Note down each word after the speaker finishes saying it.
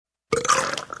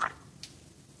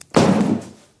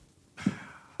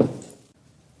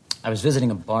I was visiting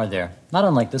a bar there, not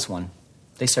unlike this one.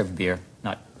 They served beer,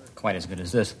 not quite as good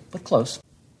as this, but close.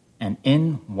 And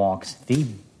in walks the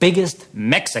biggest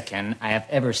Mexican I have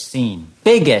ever seen.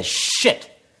 Big as shit.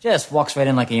 Just walks right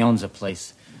in like he owns the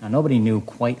place. Now, nobody knew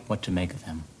quite what to make of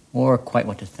him, or quite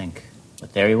what to think.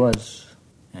 But there he was,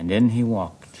 and in he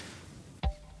walked.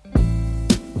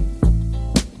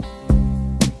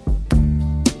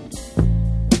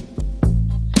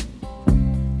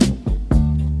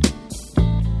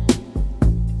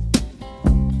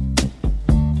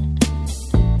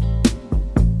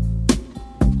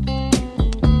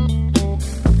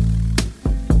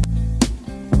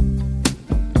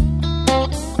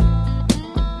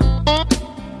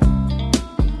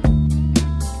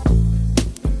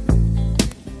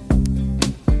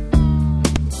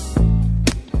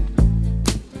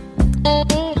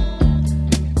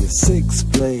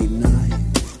 Six-blade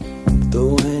knife,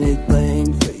 do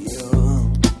anything for you.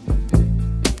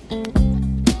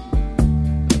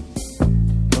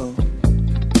 Oh,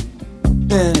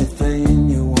 anything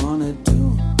you wanna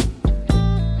do.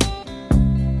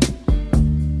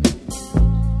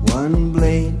 One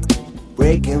blade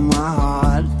breaking my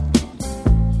heart.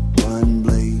 One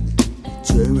blade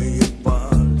tearing you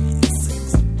apart.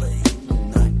 Six-blade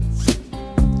knife,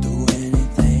 do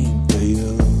anything for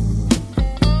you.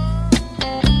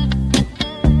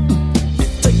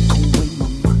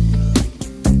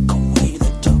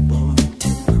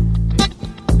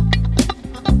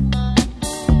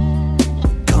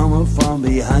 From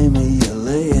behind me, you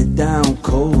lay it down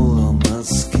cold on my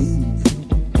skin.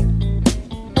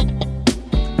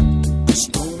 A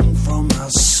stone from my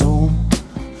soul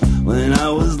when I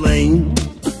was lame,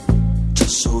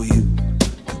 just so you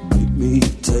could make me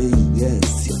take.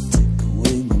 Yes, you take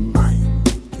away my mind,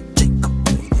 you take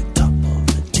away the top of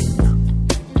the tin.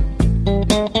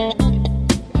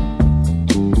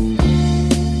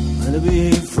 Let it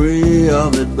be free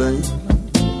of it, babe.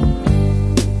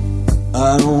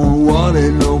 I don't want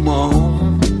it no more.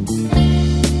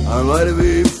 I'd like to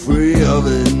be free of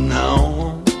it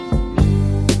now.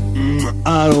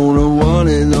 I don't want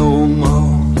it no more.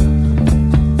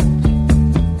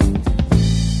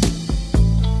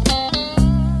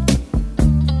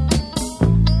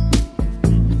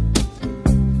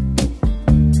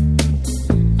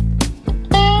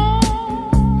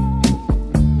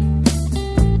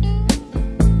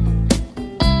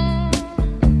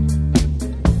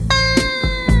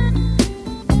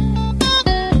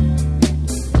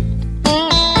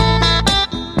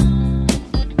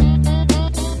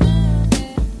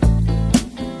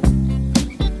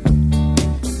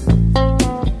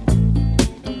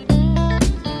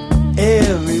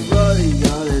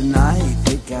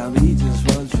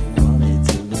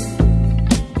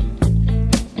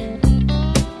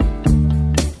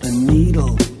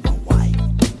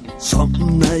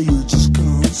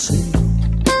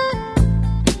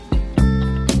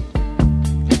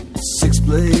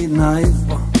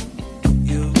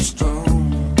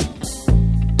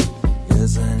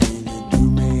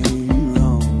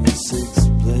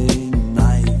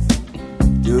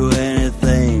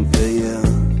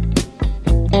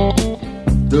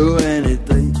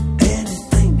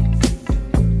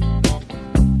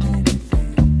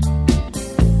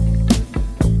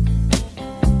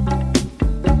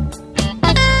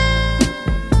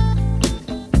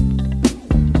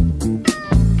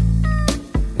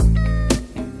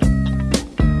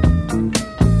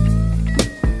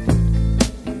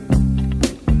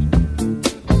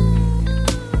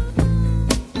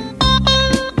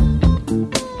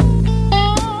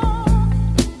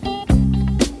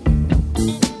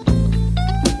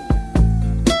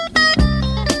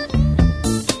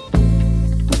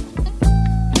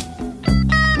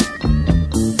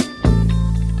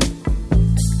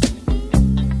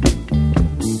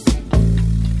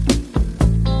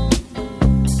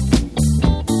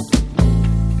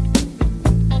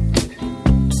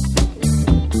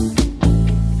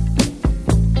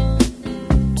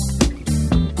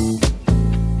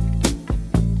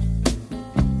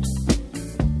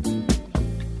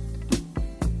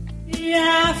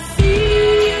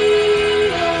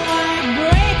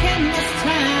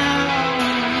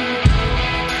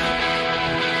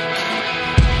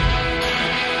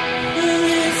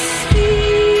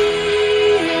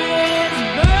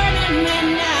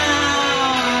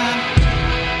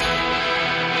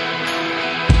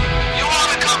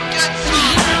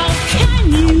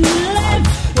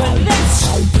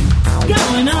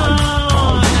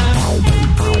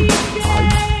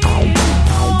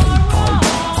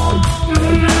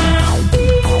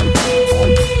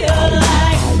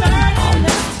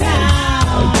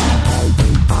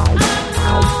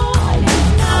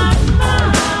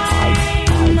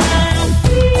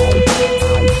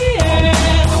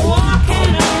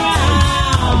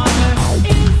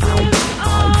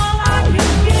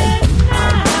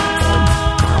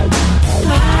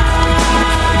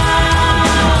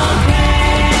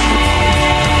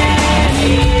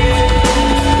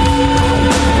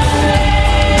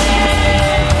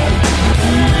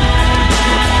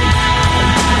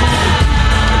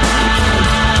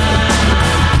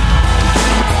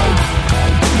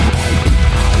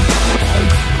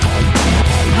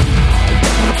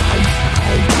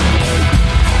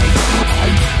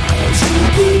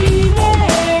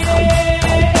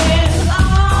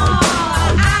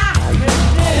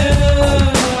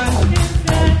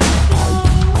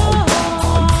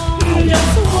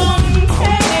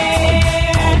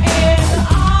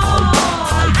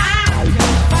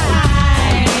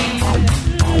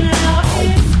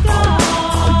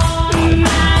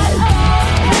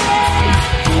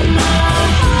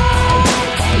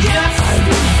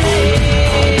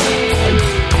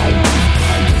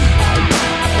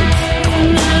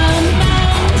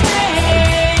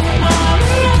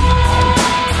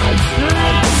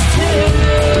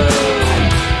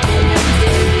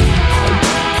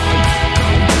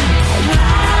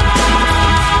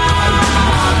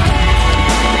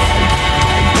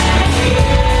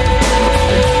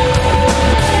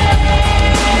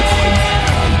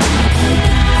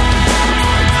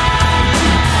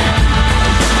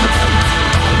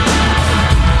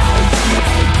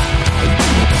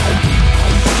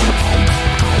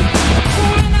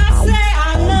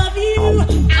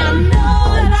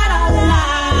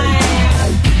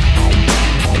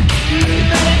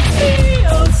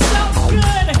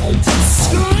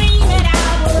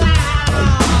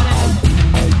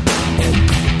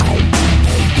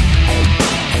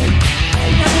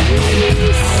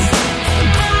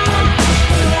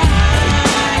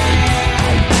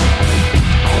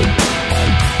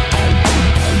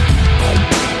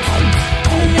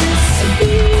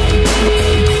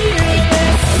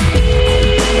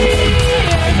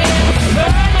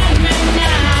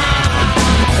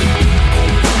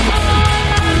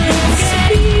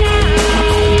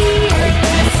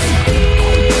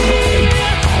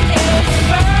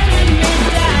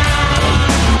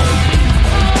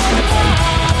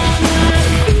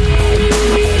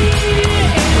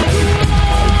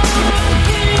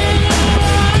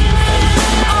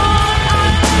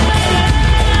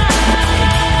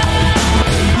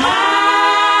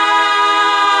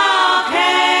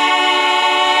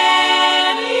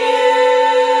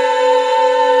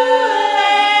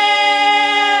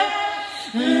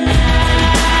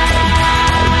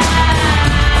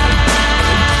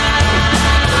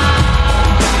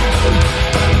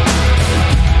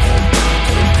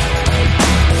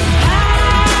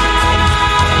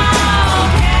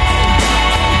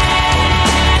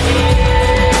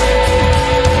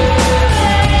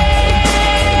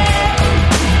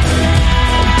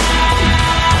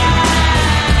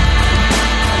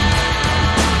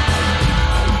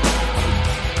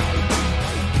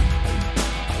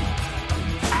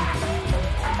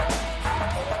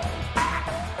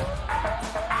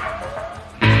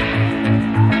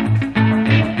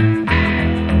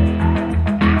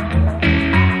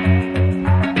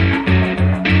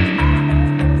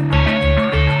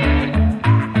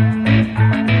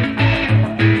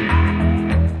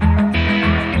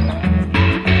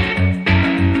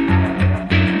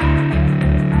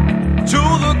 to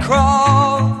the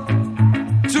crowd,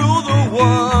 to the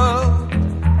world.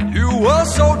 You were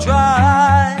so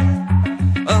dry,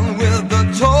 and with the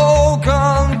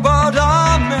token bird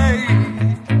I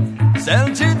made,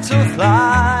 sent it to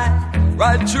fly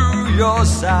right to your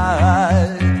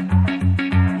side.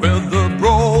 With the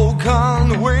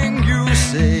broken wing you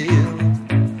sailed,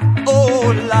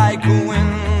 oh, like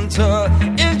winter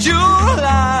in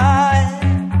July,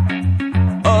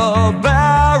 a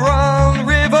barren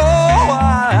river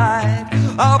wide.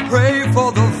 I pray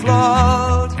for the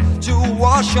flood to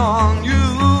wash on you.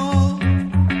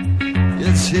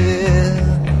 It's here,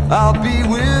 I'll be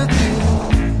with you.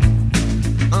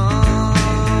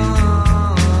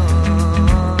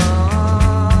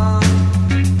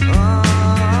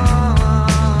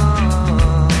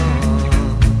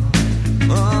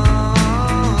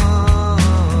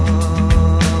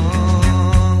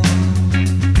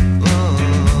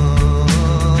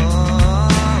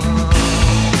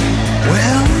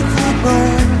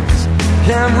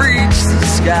 Can reach the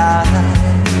sky.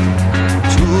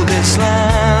 To this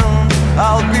land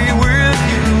I'll be with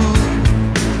you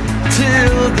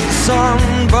till the sun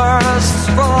bursts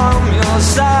from your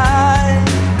side.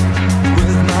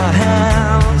 With my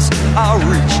hands I'll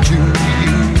reach to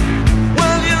you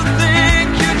when you think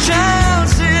your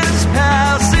chance is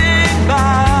passing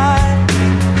by.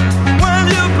 When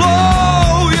you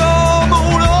blow your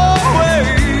moon away,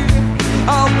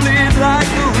 I'll bleed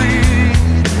like a reed,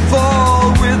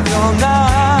 fall with your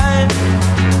night.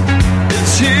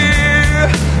 It's here,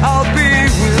 I'll be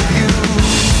with you.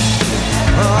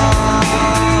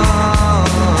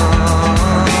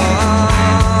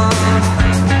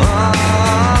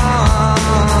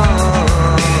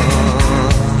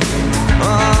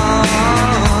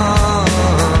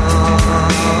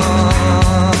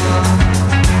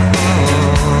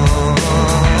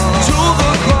 To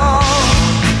the ground,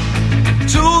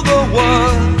 to the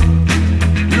world.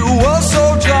 You were so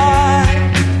dry,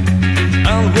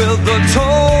 and with the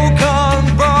token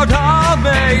bird I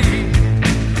made,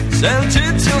 sent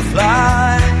it to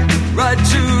fly right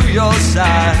to your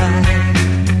side.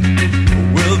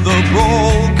 With the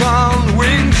broken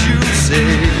wings you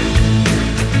say,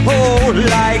 oh,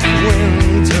 like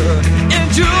winter in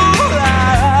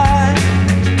July,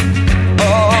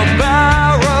 a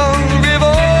barren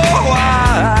river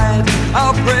wide.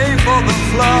 I'll pray for the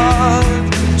flood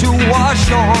to wash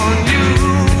on you.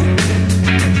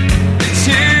 It's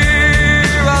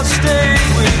here, I'll stay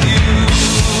with you.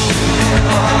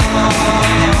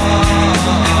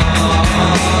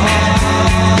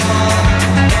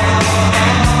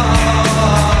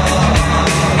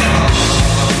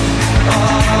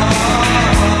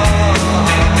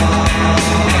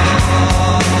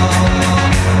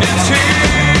 It's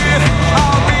here,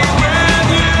 I'll be with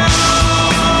you.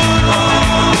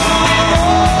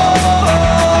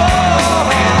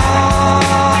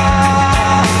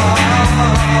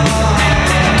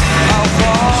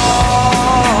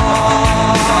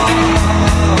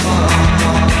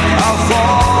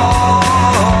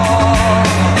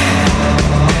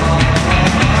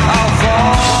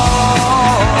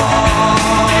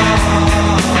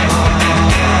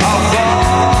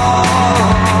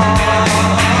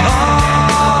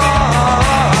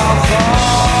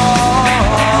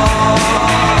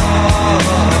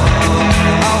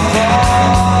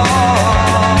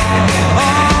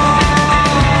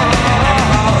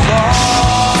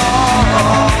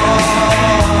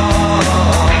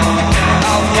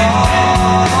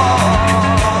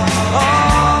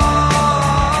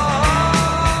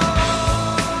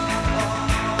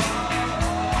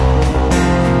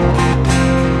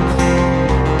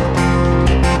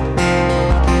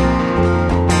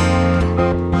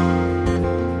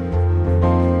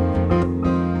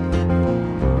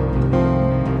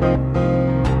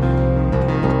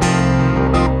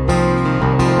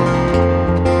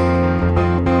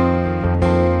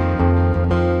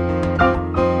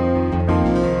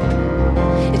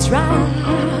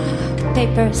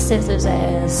 paper, scissors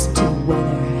as to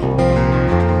whether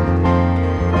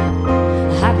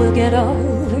I will get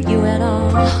over you and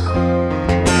all.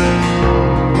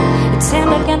 It's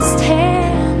hand against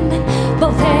hand, and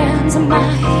both hands are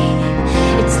mine.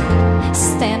 It's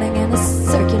standing in a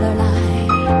circular line,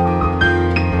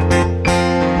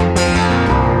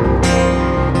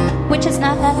 which is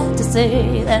not to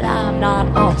say that I'm not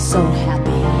also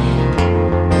happy.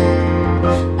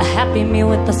 Happy me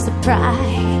with the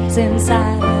surprise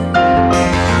inside.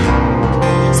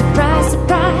 Surprise,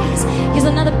 surprise, here's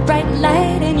another bright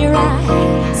light in your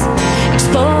eyes,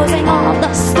 exposing all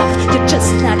the stuff you're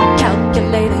just not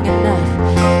calculating enough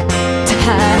to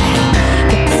hide.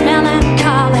 It's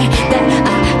melancholy that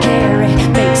I carry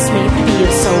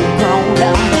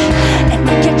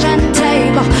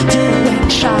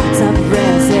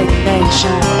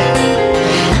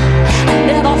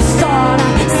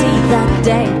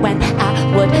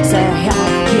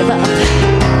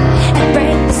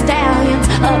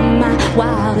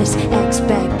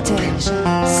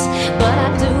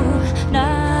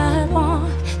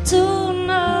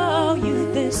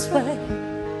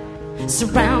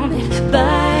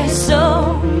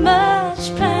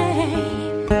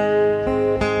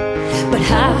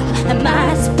how am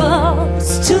I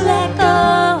supposed to let go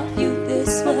of you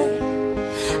this way?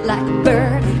 Like a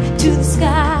bird to the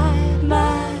sky,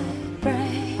 my brain.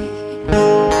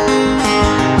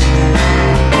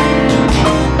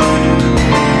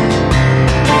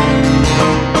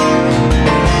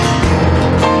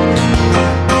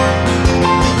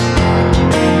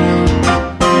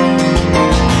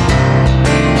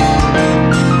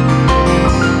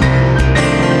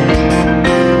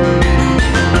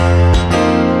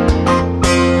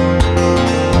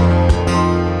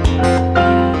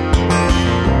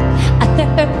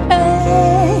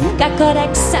 Could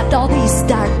accept all these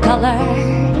dark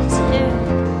colors, yeah.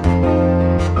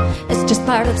 It's just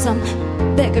part of some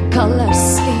bigger color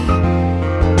scheme.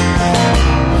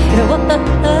 It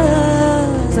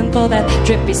wasn't for that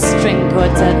drippy string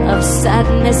quartet of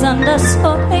sadness under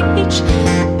stage,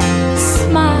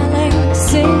 smiling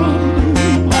scene.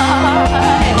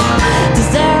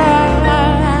 Desire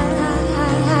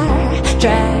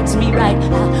drags me right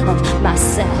out of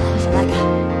myself like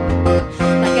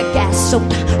a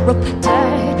gas-soaked rope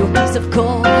tied to a piece of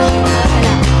coal.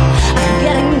 I'm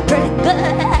getting pretty good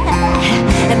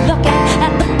at looking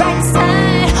at the bright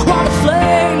side while the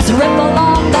flames rip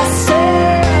along the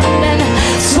sand and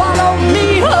swallow me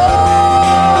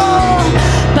whole.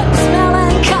 But this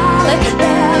melancholy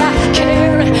that I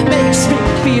carry makes me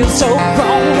feel so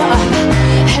wrong.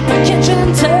 At my kitchen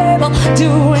table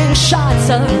doing shots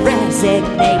of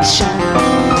resignation.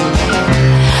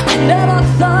 I never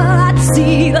thought I'd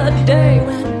see the day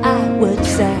when I would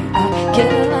say I'd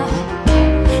give up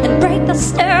and break the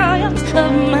stereotypes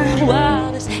of my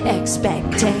wildest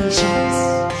expectations.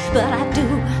 But I do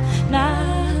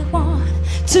not want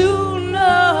to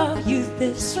know you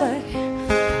this way,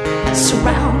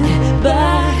 surrounded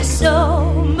by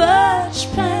so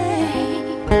much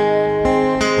pain.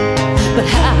 But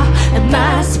how am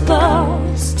I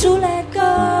supposed to let go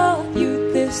of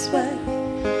you this way?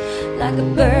 Like a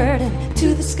bird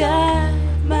into the sky,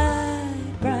 my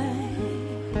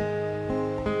brain.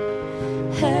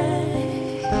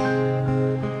 Hey,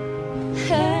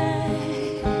 hey,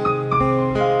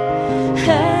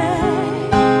 hey,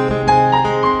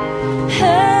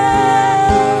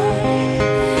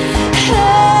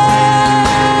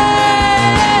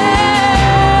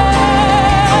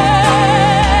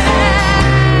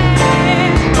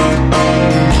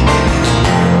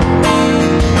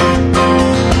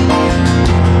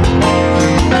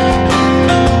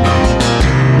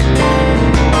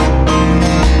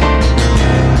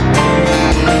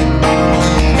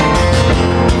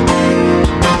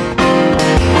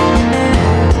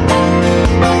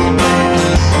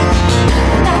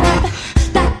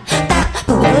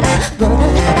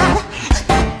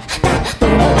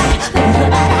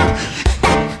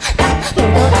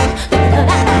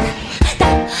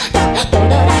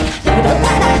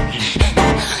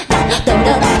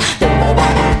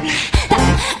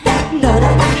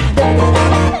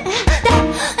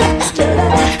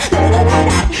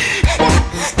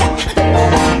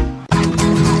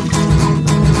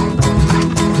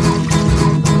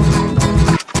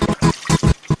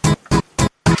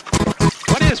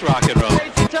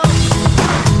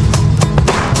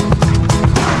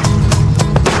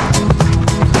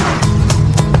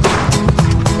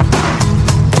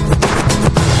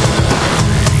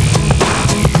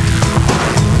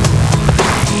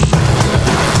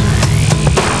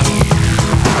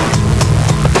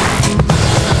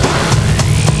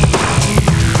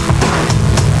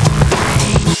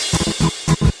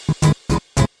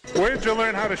 Where'd you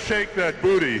learn how to shake that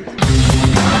booty?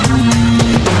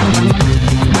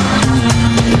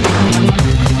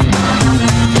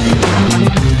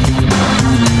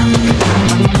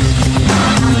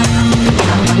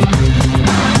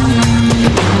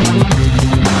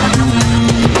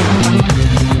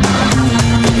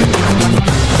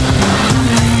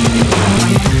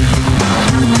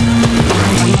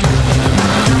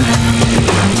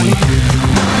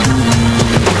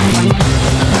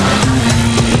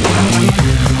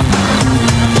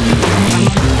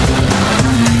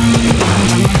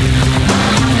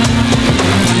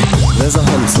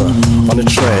 On a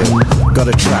trail, got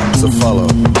a track to follow.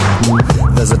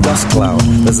 There's a dust cloud,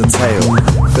 there's a tail,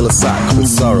 fill a sack with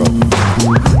sorrow.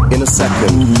 In a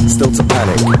second, still to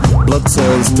panic, blood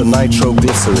turns to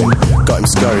nitroglycerin. Got him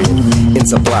scurrying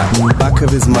into black, back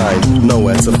of his mind,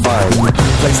 nowhere to find.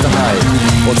 Place to hide,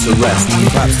 or to rest,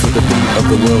 claps to the beat of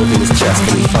the world in his chest.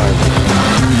 Can he find?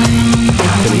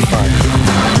 Can he find?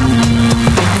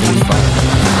 Can he find?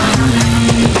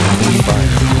 Can he find?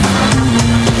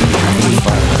 Can he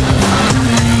find?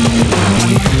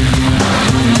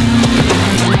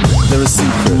 There There are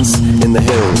secrets in the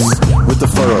hills, with the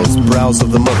furrows, brows of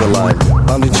the motherline,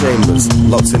 bound in chambers,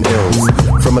 locked in ills,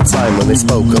 from a time when they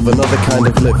spoke of another kind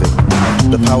of living,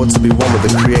 the power to be one with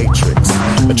the creatrix,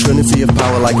 a trinity of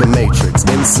power like a matrix,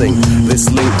 in sync, this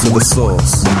link to the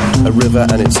source, a river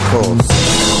and its course.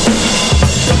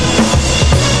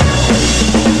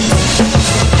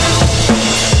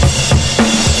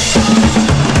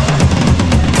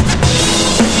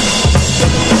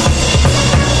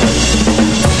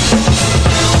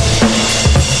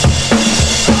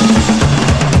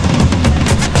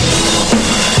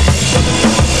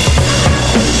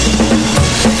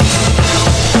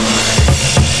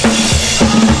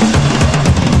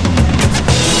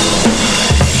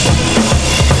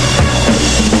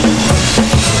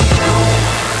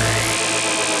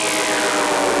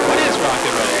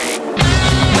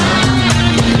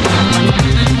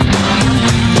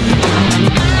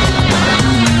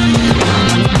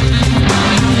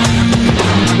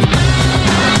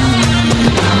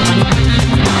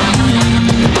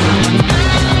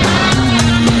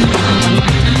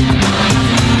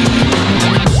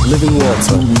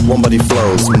 One body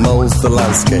flows, molds the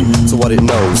landscape to what it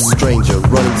knows. Stranger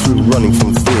running through, running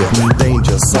from fear.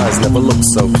 Danger, signs never look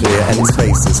so clear, and its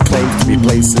faces claim to be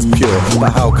places pure.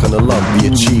 But how can a love be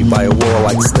achieved by a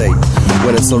warlike state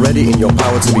when it's already in your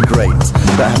power to be great?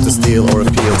 That have to steal or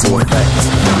appeal to effect.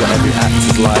 Your every act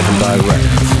is live and direct.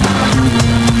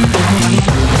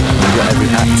 Your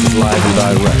every act is live and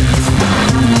direct.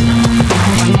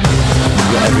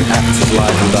 Your every act is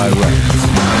live and direct.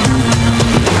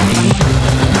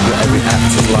 Every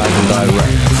act is live and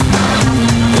direct.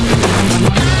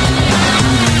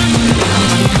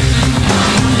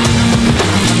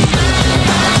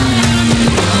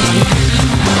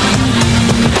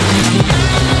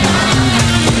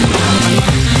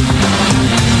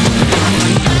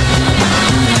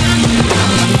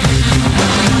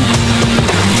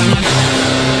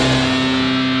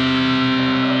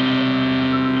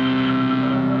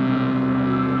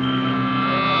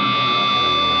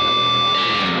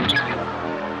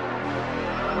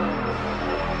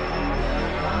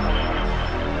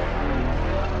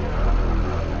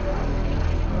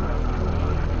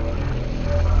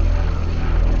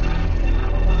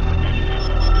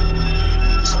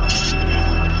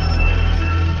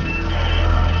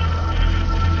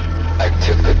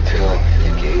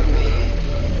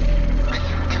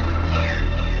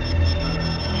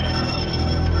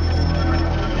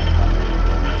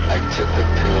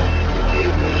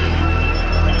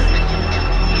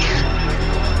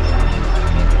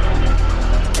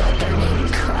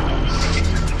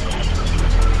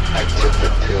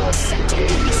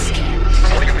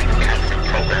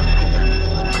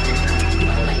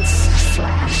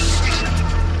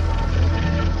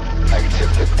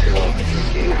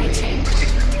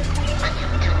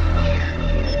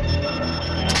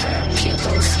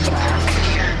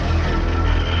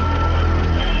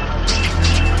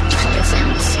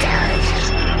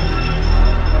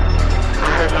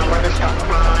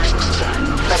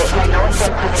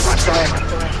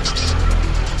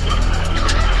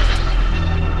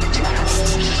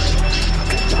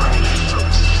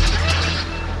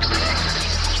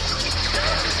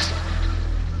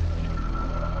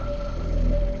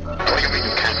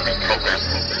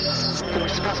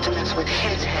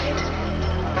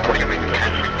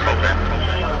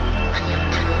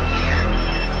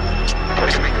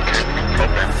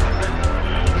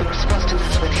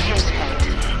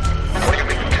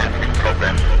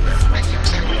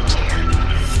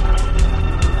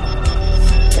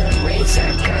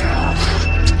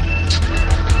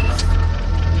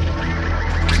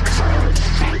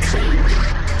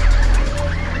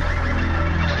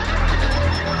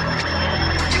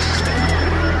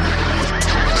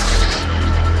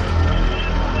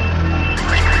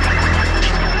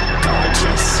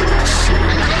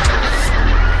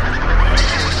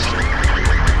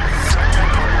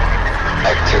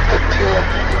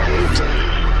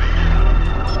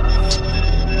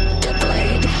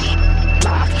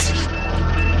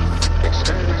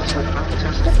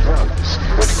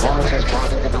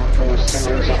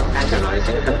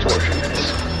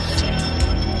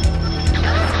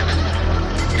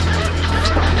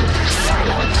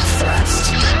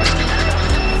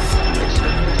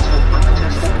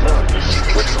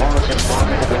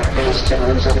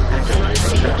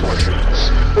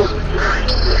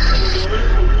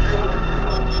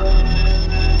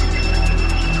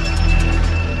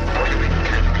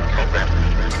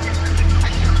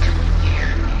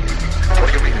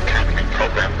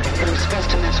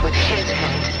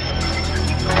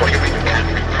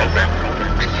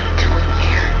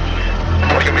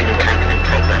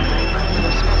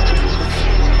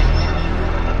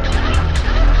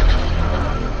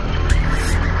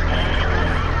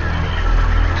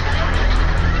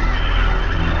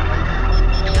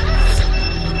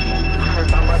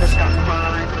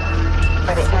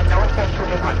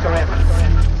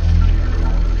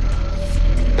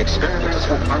 Experiments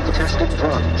with untested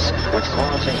drugs, which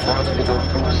cause his body to go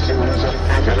through a series of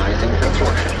agonizing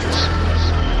contortions.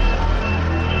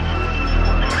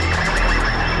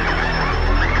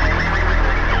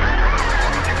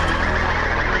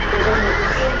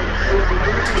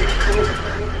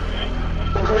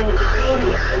 I'm going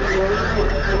crazy.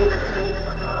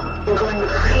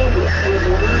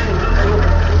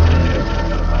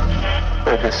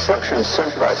 The deception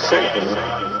sent by Satan.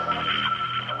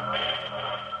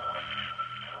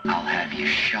 I'll have you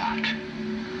shot.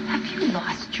 Have you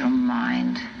lost your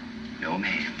mind? No,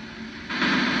 ma'am.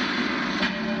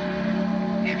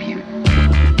 Have you?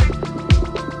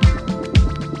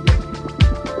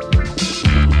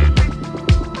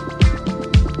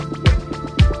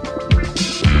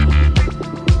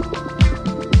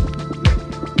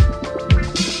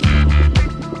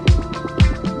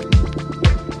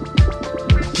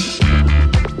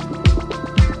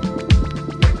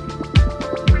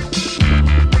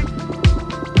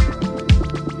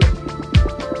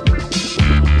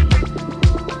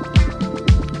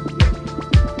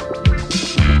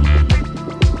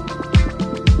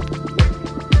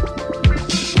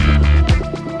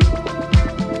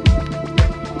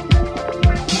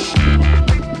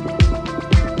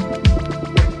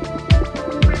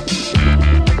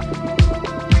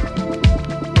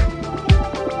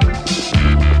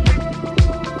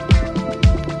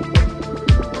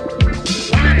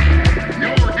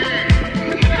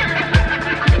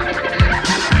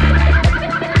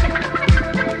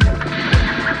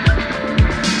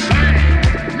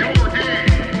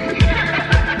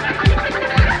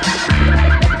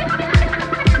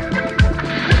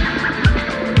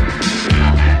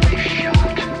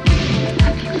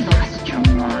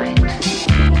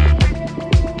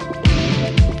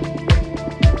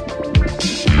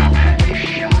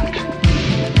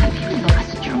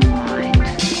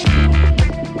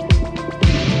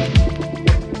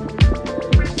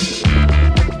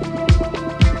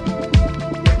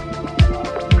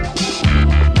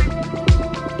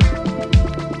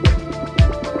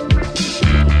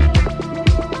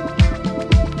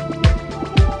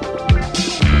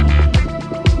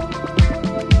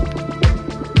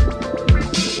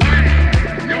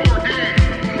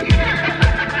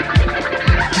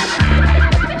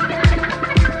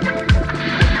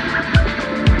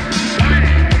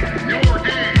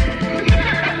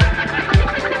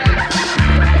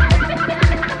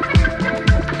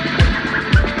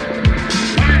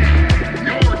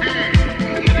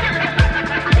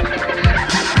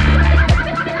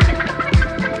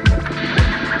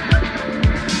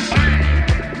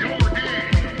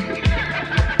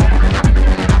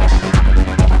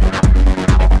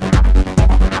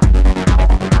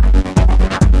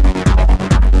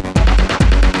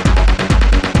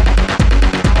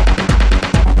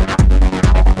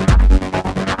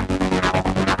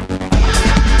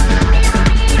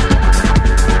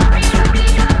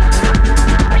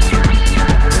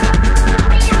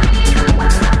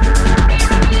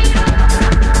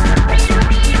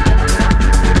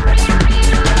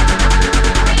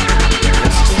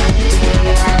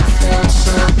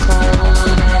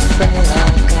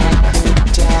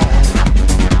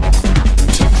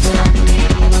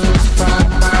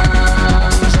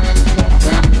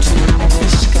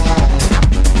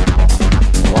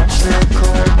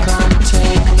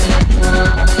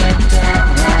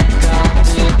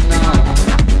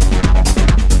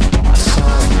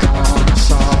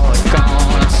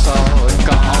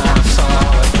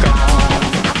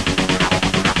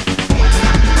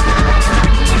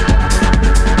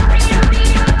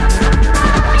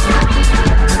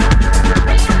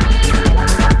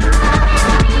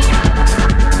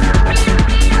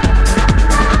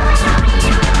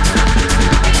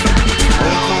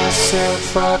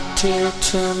 till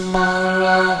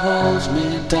tomorrow holds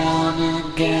me down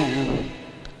again.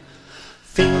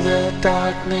 Feel the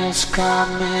darkness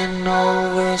coming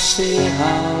over, see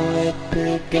how it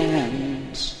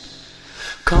begins.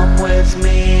 Come with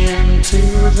me into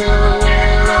the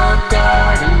willow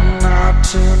garden, not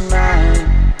tonight.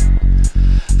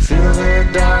 Feel the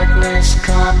darkness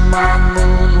come, my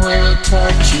moon will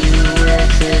touch you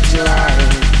with its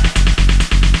light.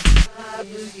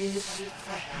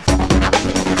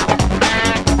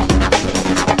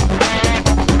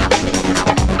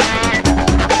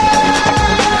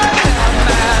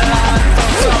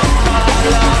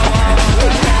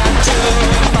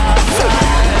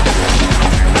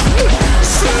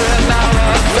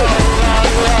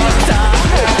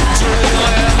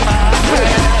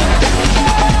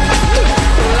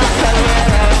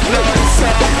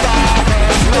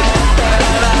 Survivors, no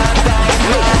better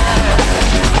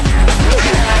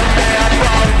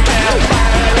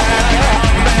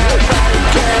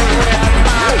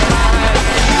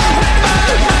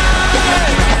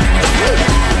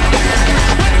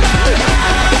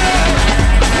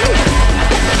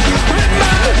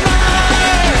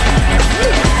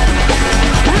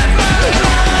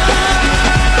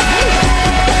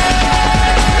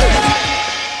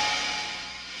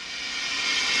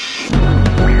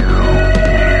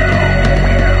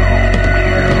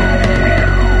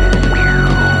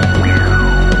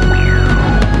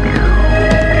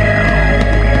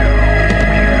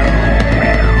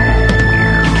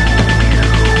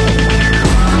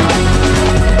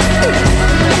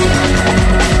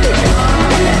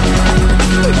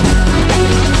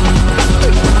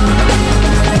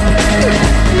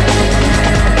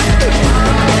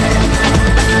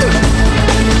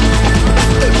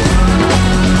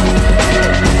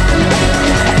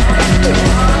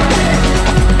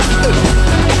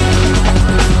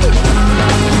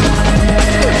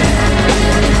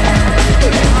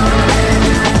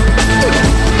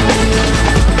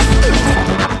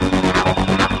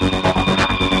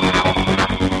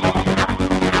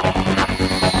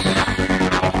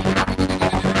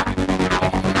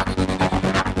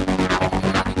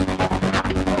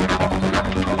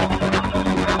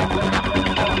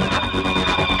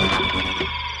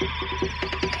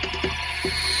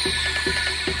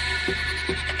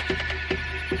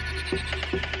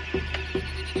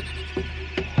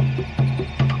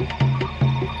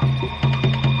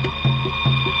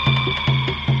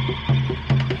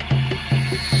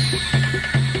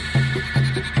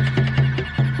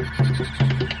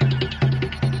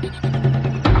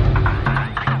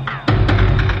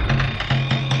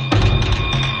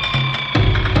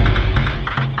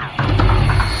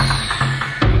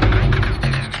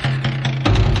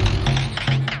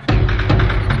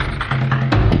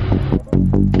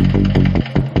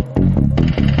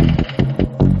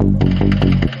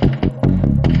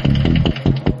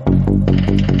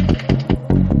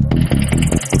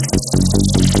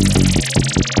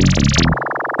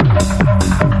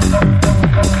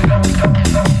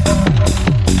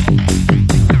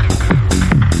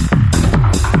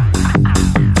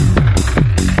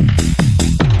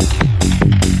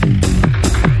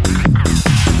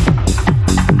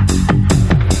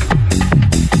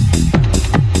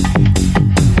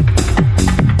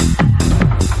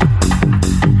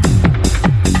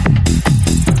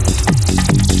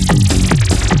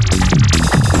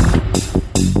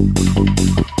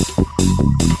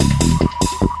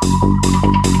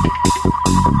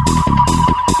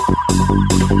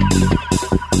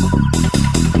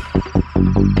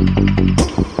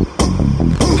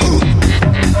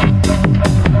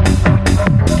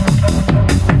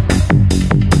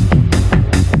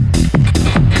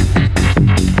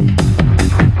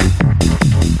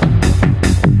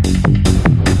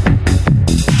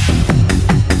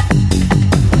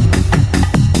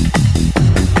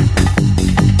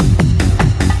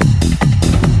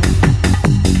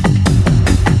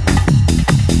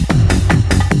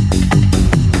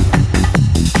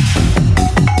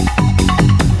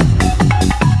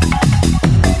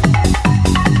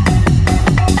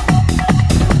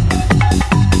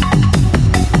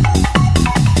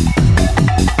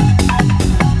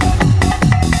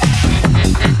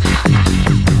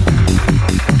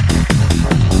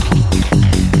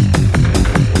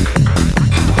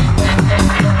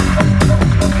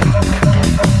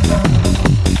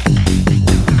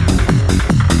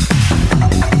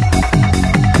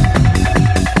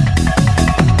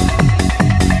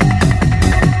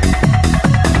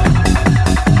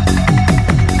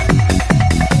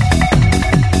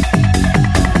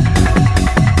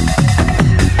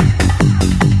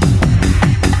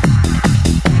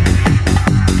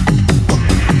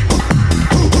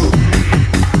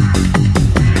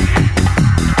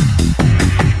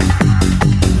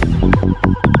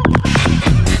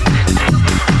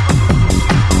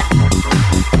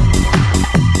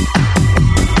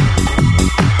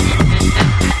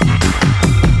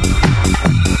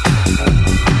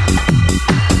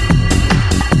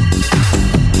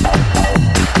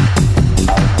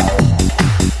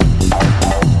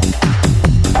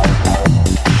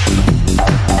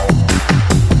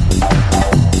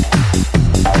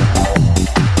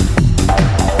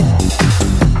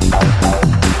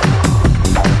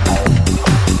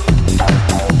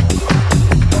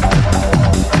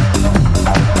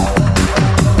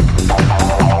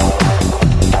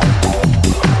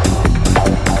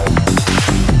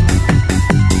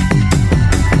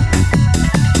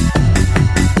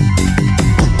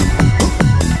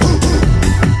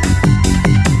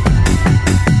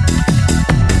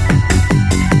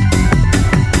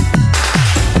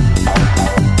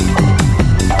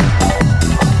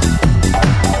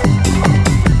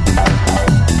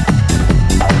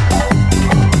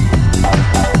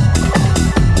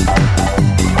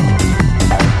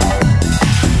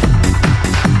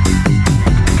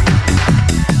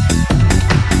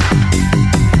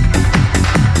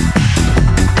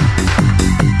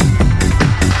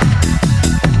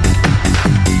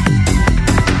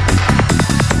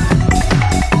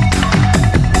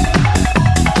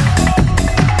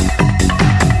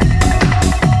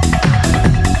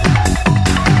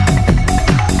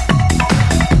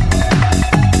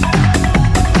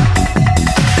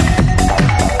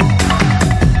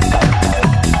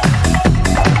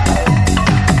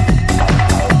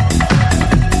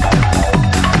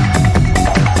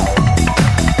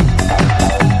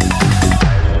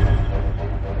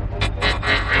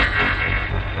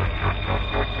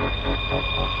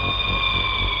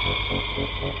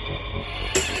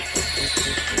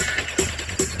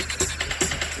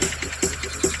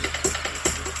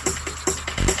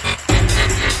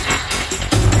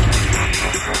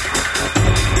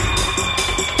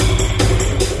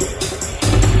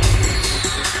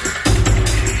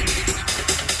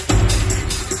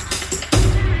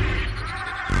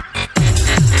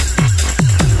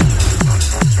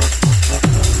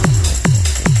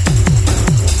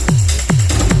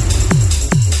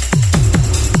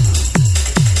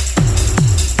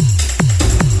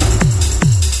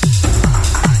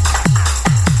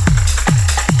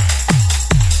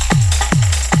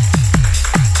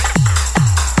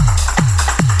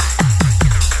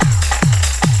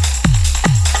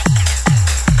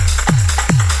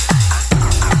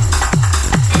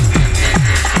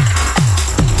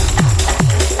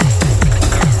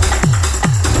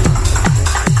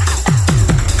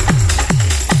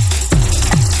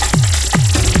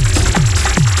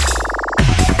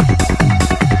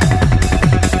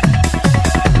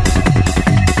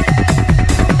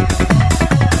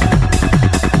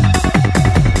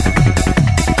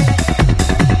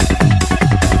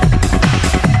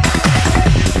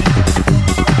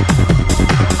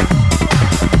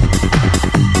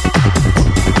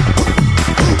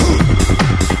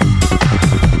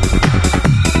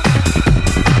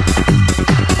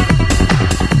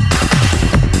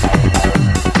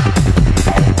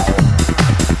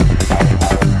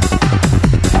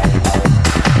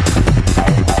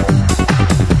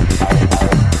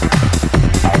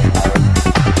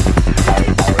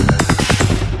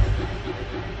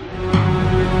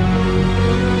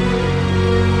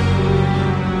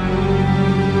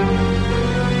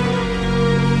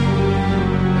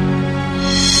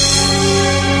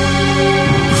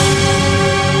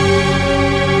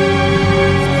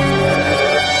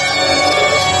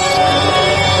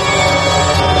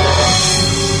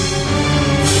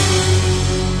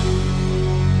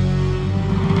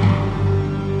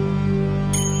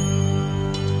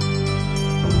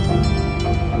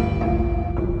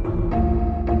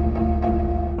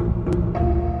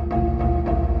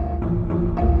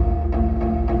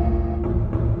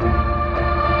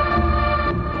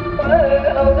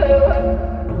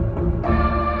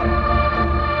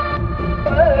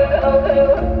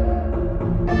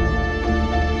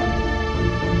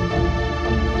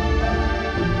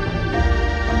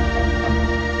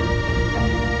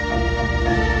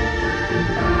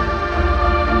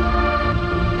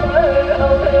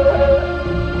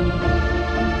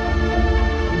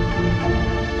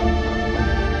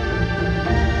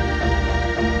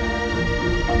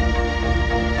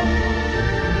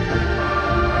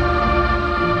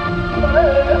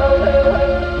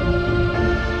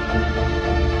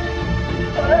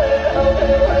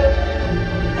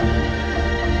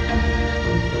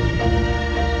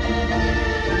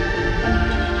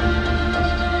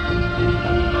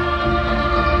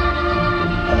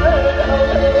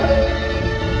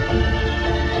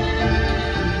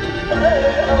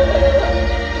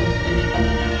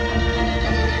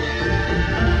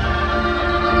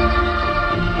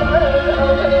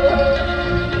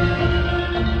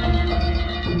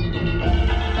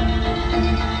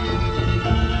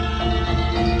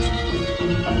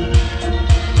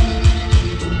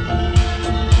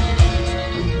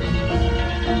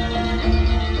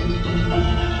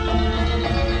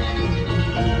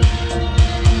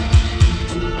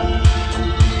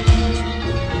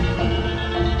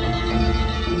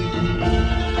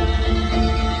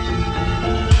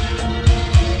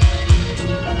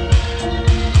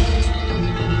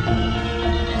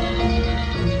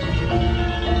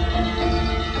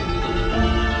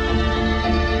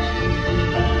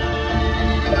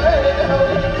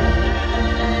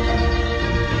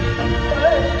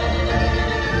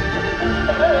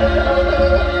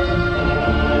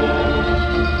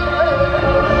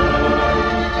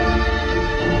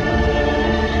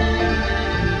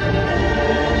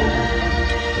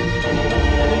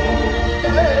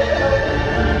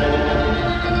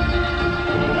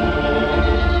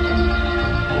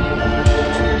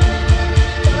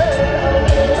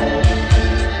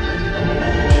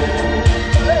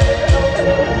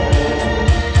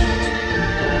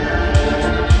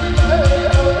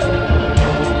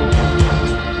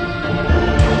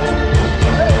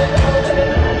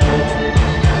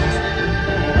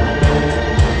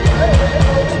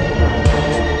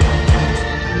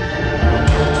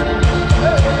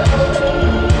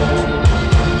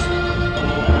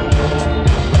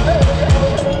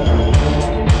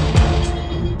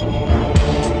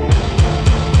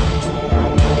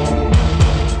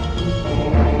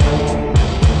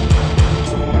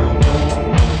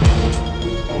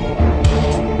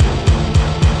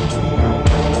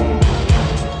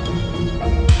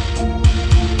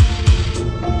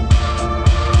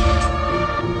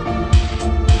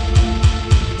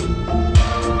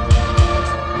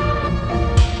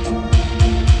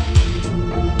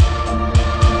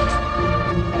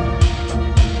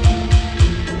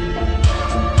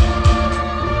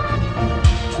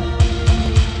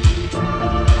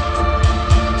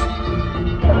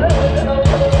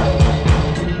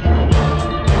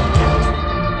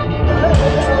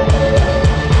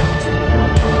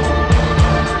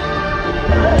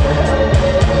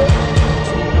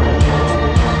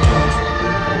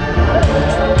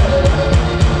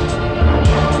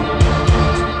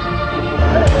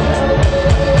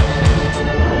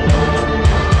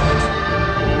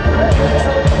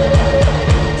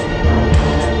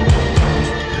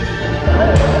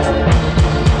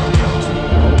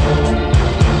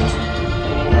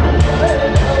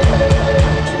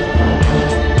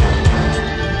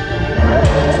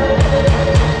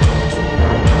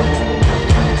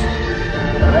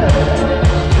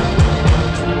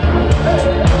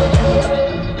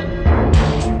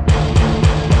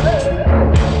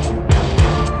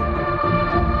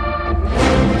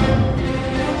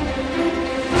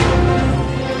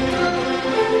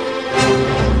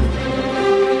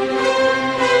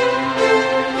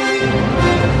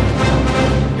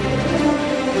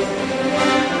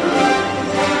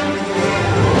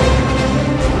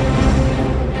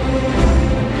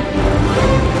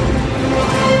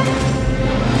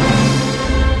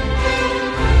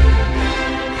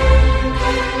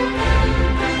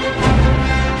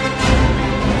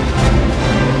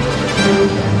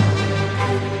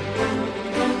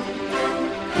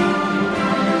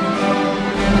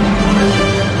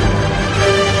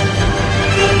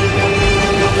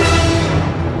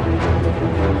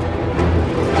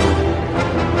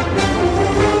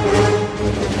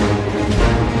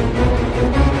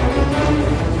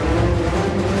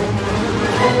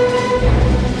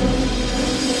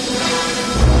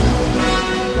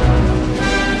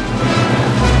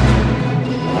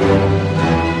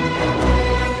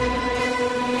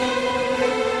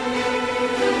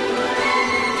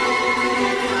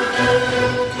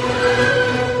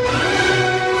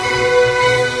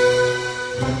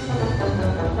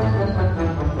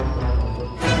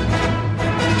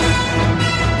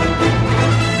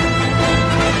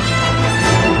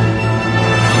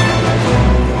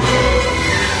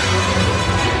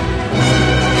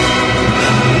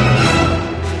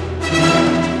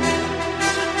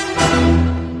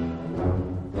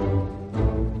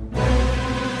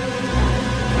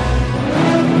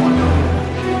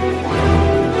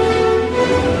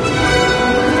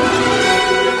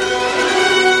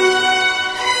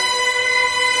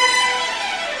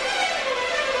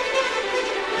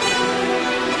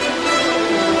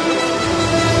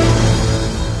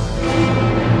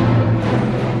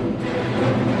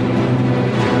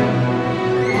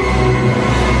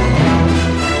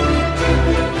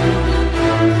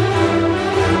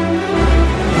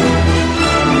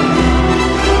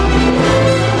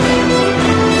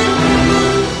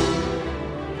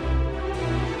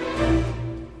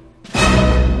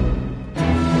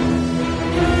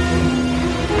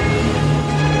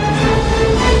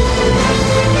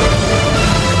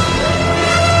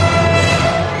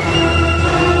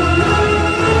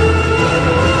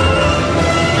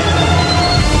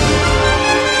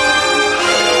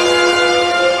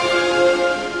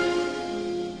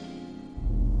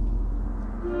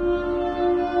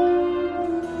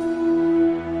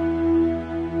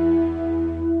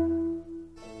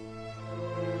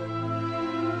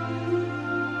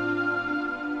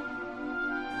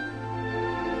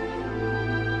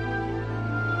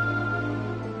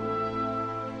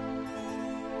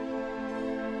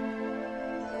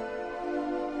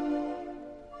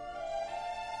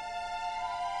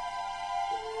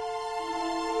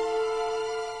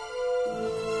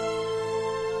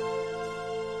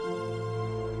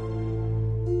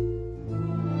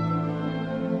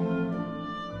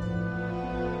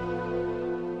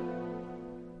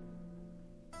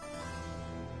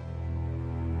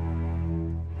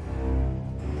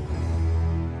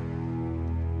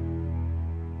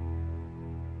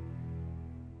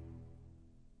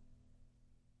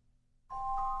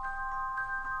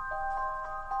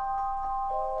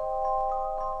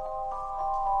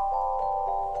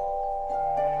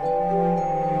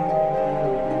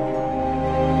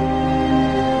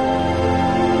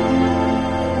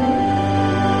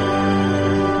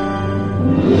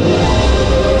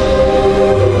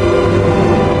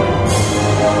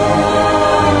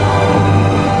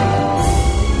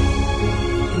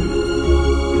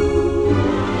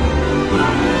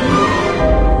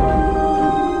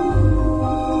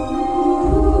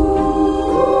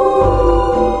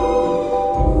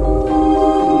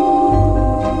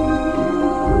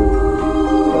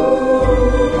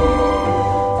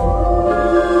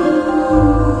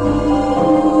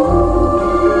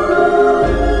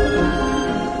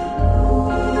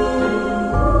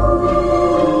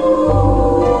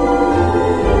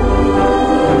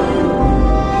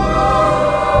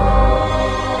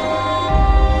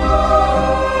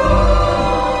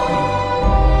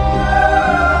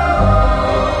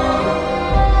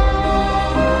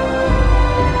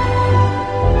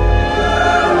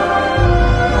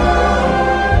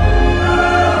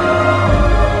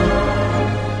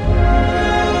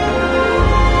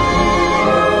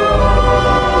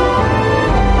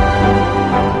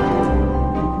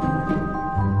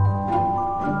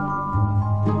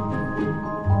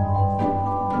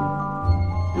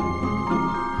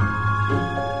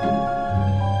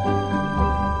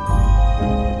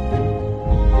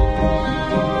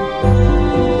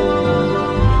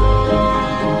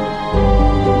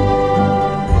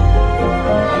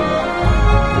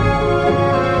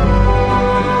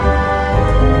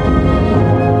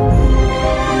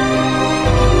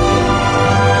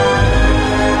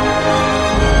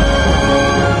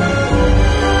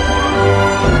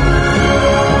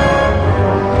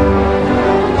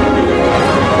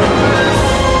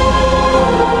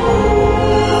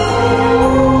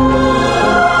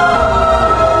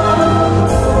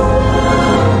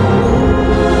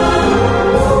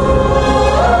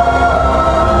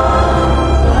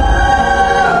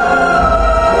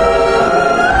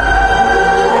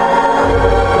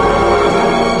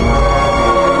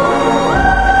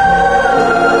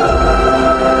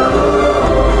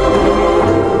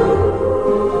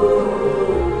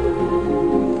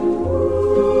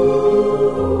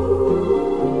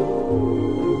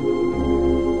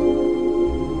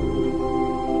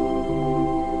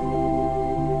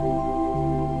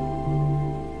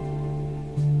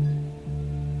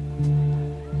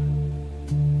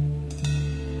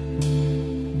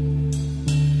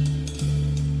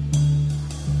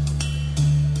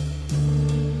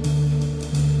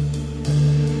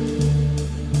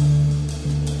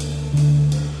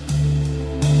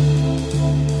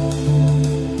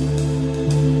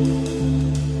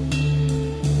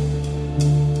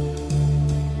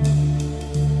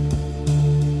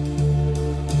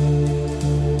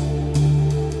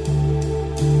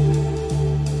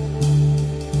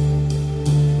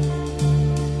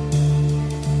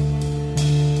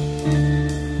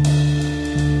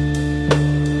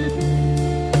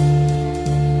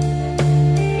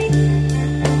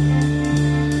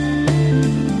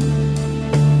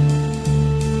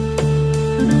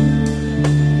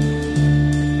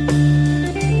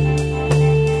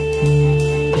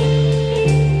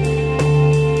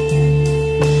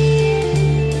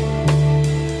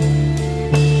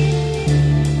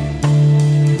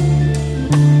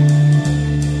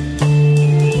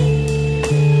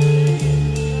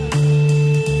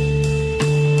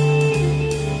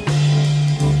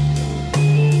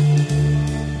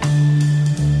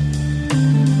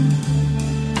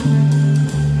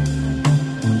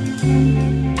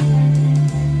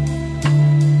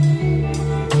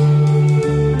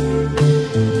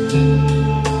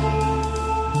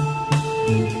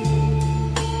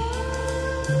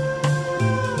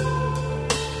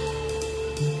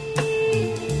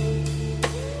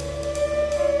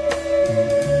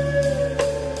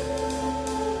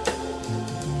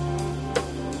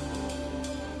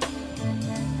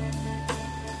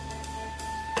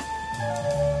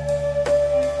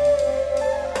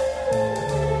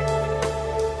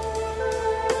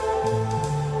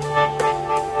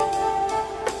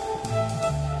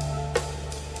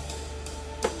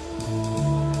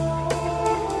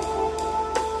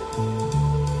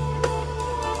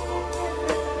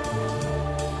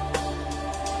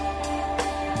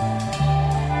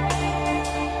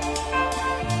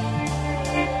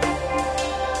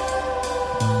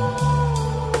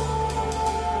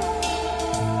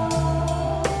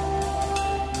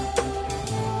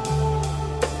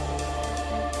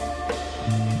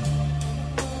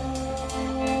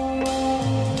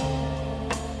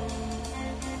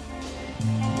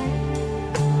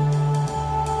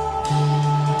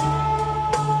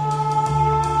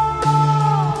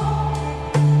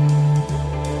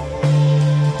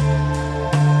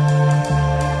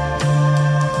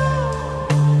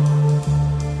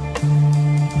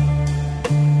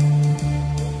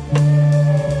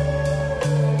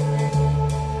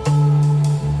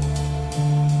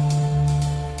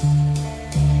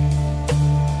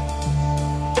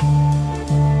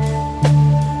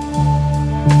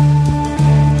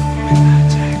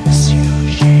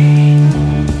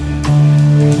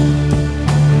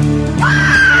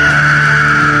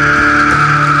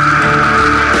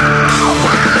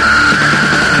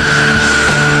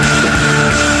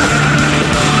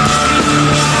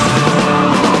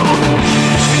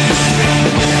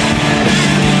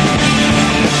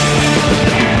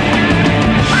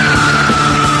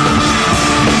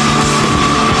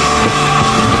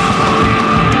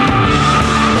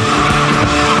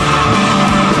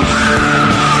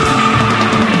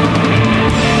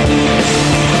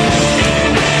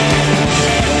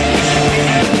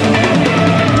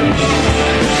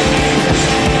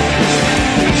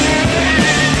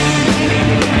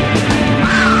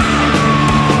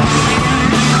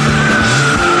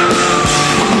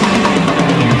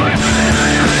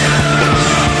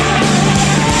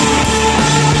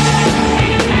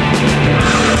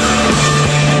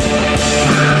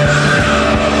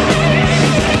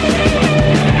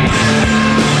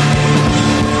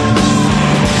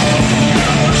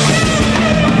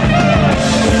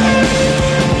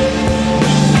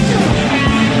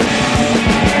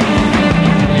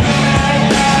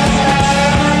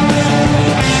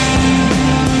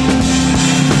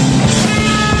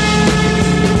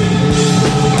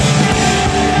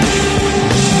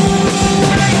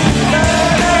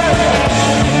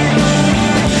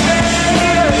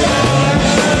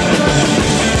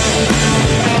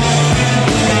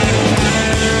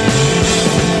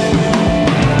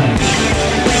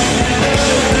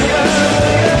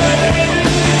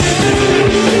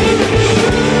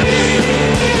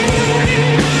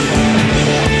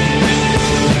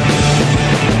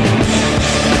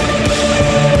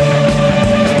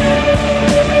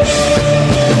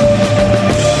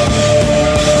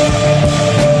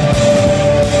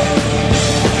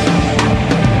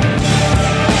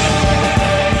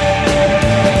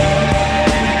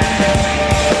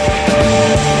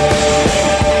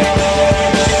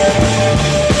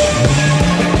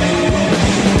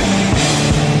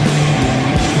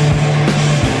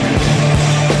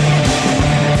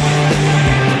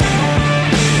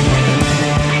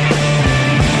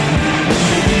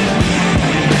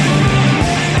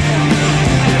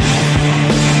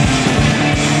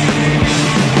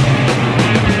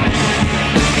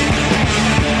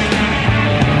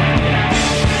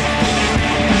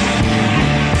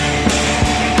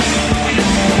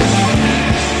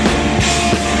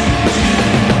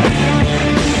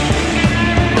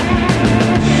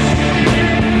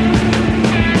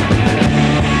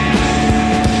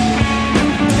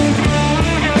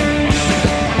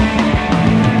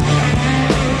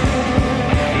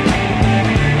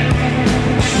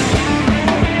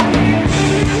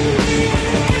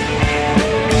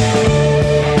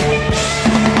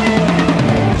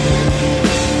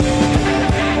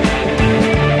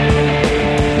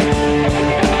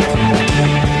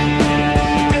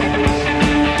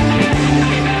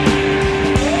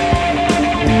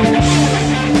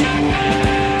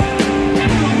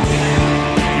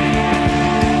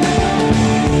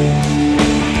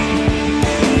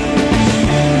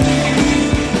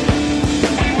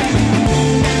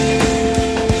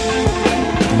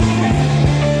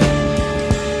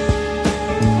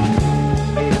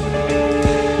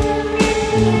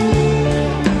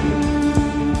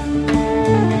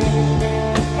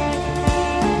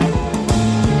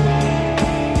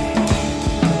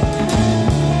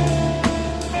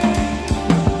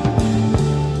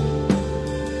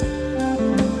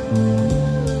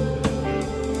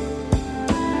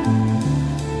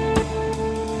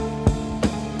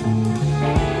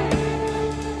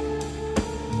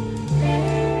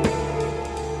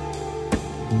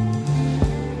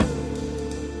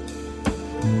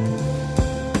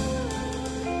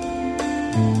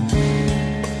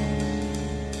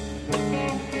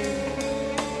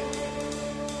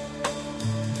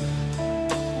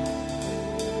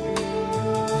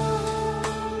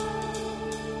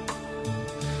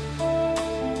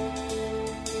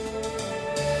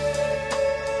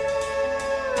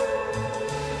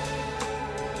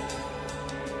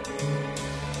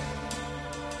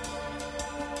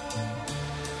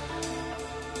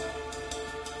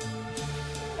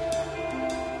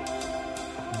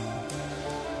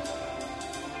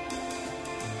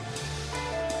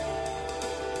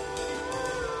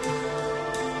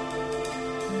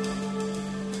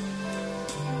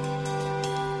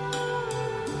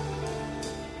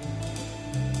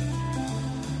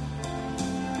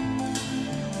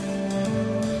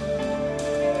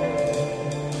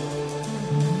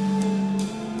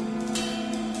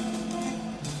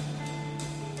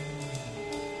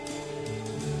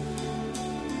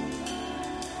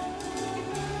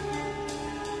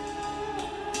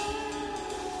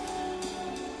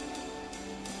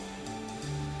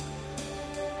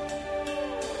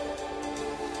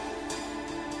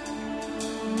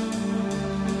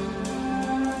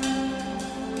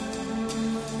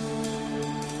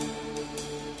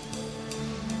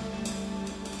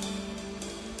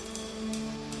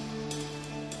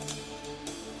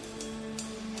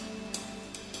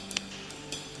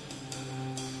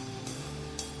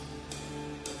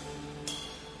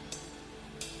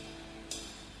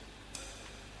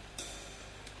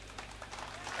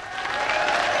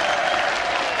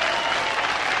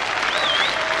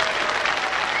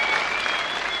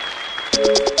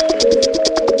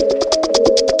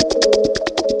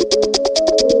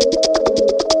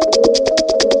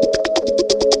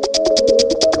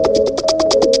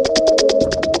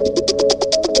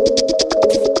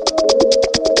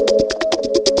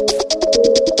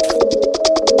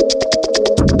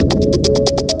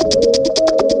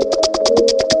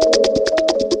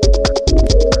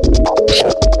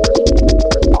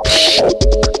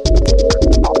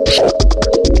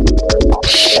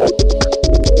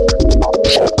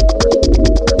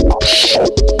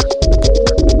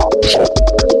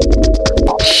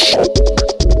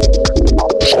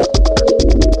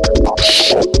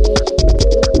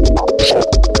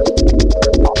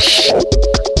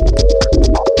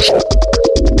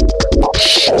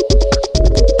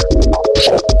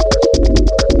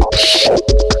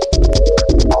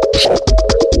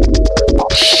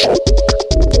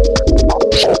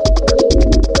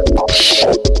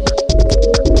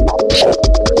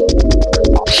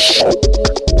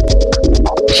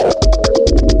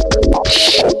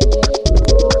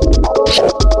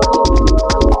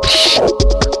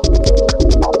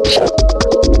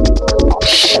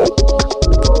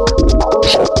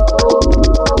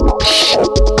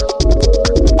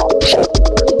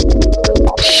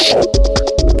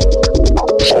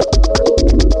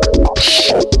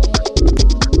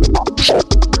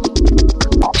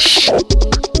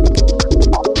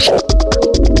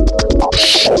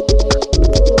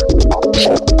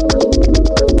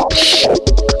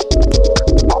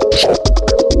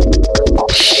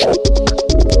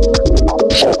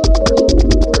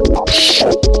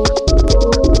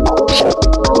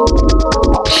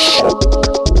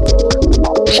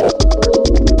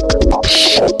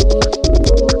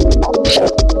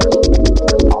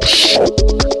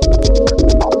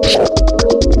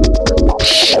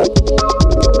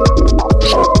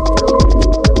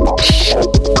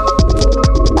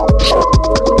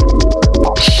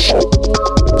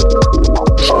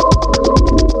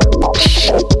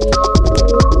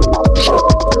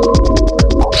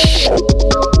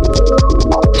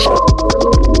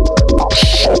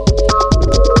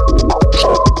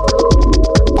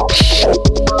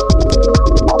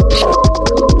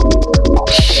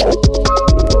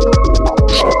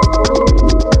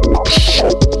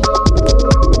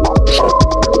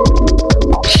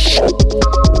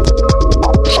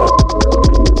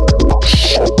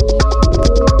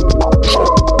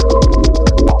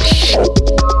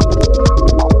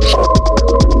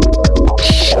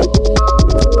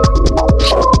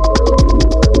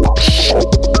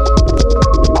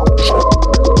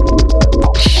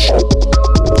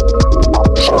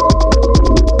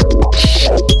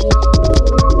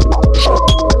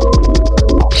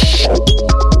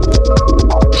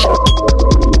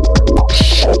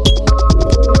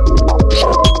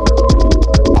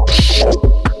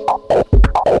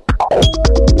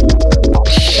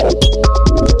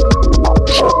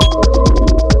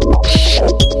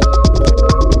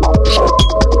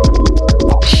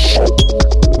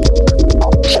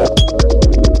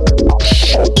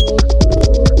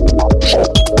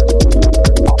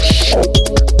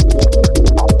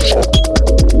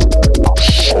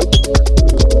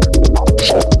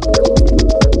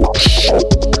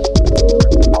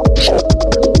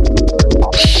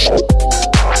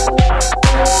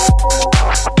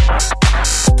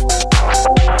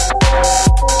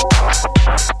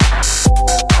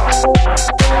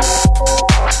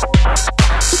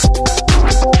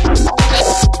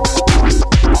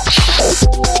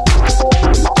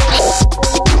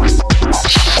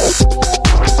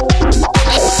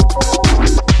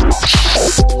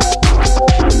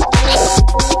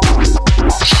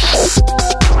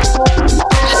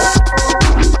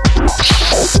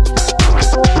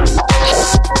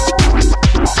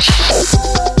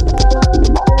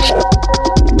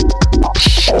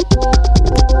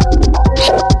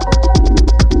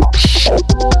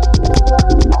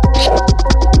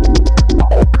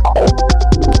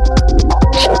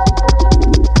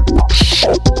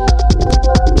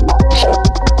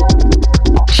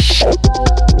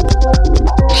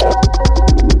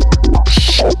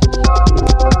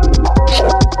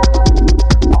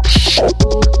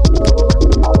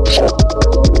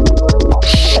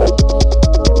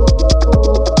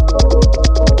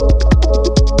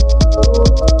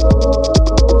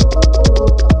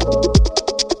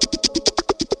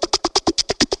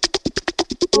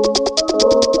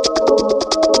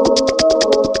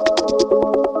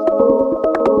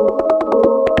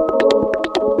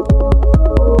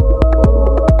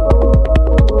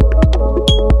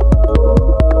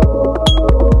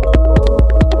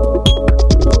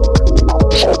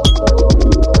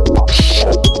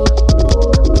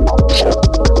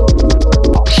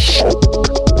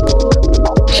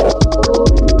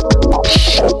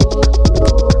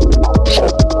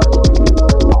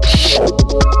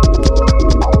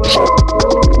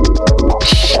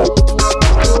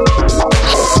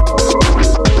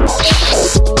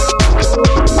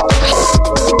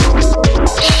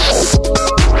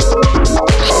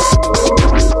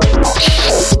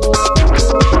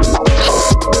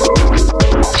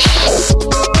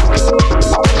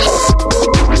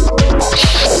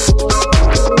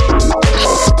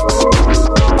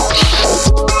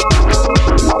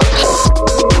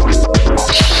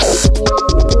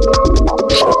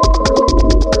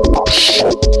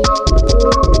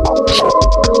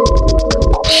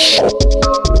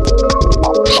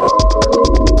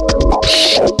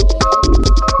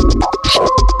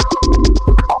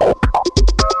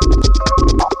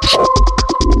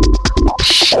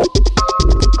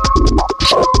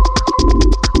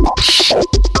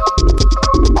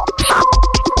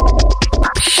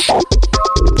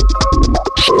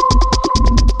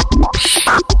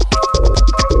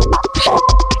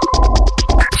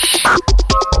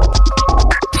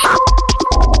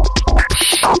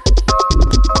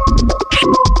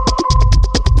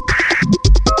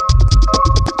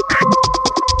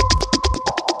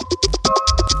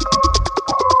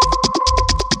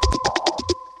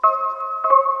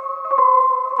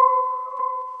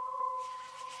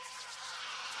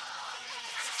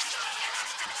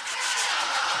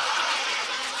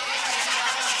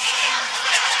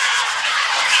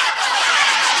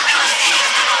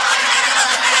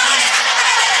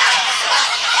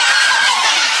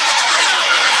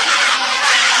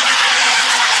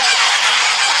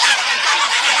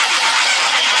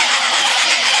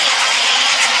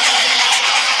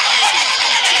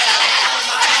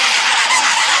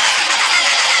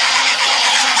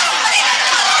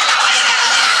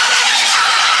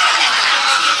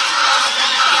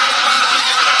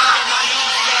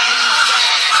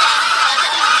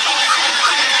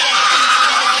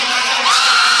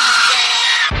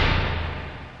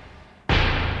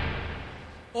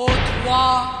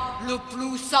le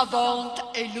plus savant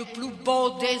et le plus beau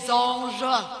des anges.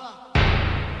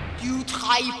 Tu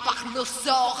trahi par le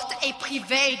sort et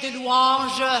privé de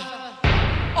louange.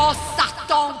 Oh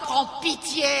Satan, prends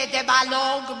pitié de ma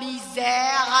longue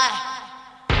misère.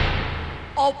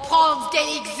 Oh prince de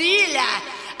l'exil,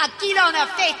 à qui l'on a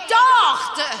fait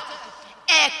tort,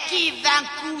 et qui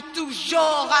vaincu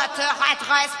toujours te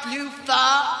redresse plus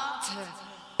forte.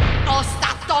 Oh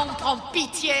Satan, prends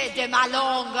pitié de ma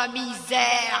longue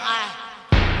misère.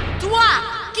 Toi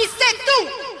qui sais tout,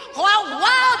 roi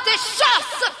des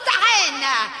chasses, ta reine,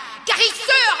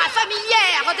 guérisseur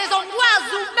familière des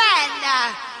angoisses humaines.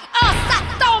 Oh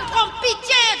Satan, prends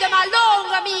pitié de ma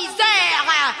longue misère.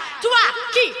 Toi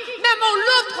qui, même en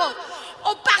l'autre,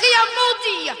 au Paris à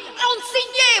maudit,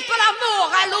 enseigné par l'amour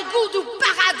à le goût du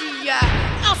paradis.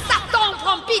 Oh Satan,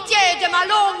 prends pitié de ma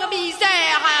longue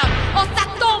misère. Oh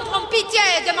Satan, prends pitié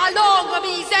de ma longue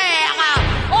misère.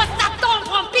 Oh Satan,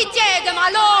 prends pitié de ma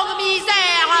longue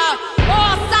misère.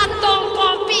 Oh Satan,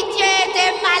 prends pitié de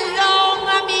ma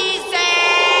longue misère.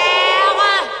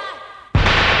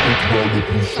 Le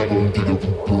plus savant et le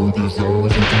plus beau des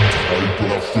anges, tu trahis pour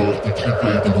la sorte et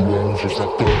tripé de louanges,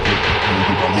 Satan, de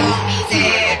ma longue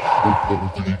misère. Au point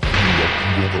de l'écrit, à qui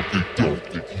l'on a fait tort,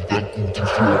 et qui d'un coup tu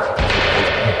sors, tu te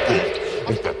plus forte.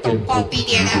 Oh Satan, prends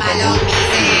pitié de ma longue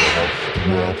misère.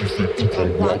 Toi qui sais tout,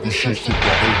 roi de chasses, ta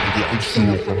reine,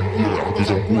 guérisseur familière des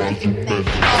angoisses humaines.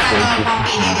 Oh Satan, prends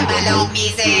pitié de ma longue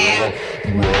misère.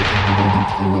 Toi qui ne le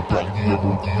trop parmi à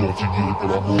maudit, enseigné par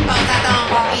l'amour. Oh Satan,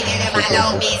 prends pitié de ma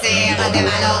longue misère, de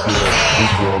ma longue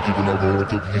misère. Toi qui de la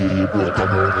vente, vieille, bois ta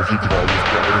mort, j'ai grave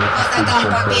espérance. Oh Satan,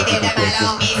 prends pitié de ma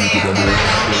longue misère, de ma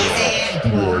longue misère.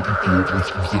 Toi qui peux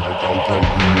t'excuser ma caille,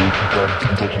 qui t'aime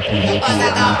tout à coup pour Oh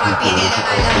Satan, prends pitié de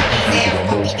ma longue misère,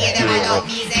 prends pitié de ma longue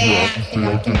misère.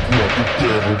 Toi qui fais un tel quoi te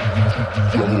taire,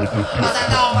 Oh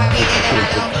Satan, prends pitié de ma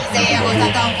longue misère, oh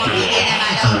Satan, prends pitié de ma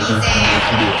longue misère. Oh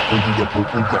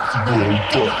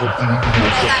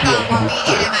Satan, prends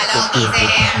pitié de ma longue misère,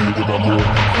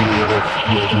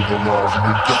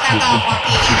 oh Satan, prends pitié de ma longue misère. Oh Satan, prends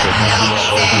pitié de ma longue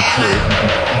misère,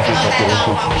 oh Satan,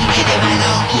 prends pitié de ma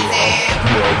longue misère. Oh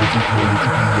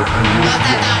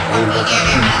Satan, prends pitié de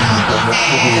ma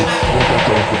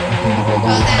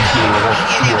longue misère. Oh Satan, prends pitié de ma longue misère.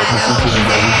 Oh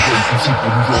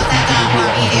Satan, prends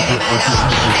pitié de ma longue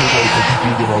misère.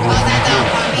 Oh Satan,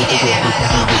 prends pitié de ma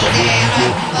longue misère.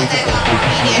 Oh Satan, prends pitié de ma longue misère. Oh Satan, prends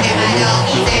pitié de ma longue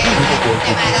misère. De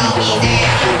ma longue misère.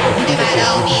 De ma longue misère. De ma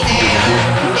longue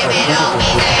misère. De ma longue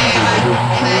misère.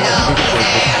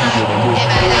 De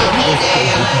ma longue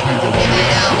misère. De ma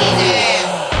longue misère.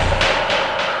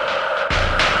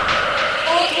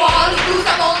 Oh toi, le plus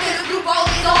savant et le plus beau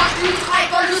des anges, tu trahis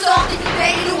par le sort des plus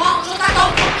belles louanges. On t'attend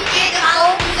pour pitié de ma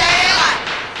longue misère.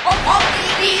 On prend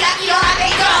les villes à qui l'on a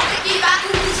fait tort, et qui va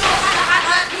toujours à la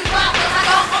radresse plus forte. On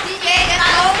t'attend pour pitié de ma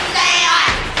longue misère.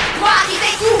 Toi qui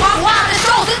sais tout, roi de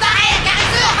choses pareilles,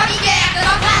 guérisseur familière de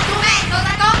notre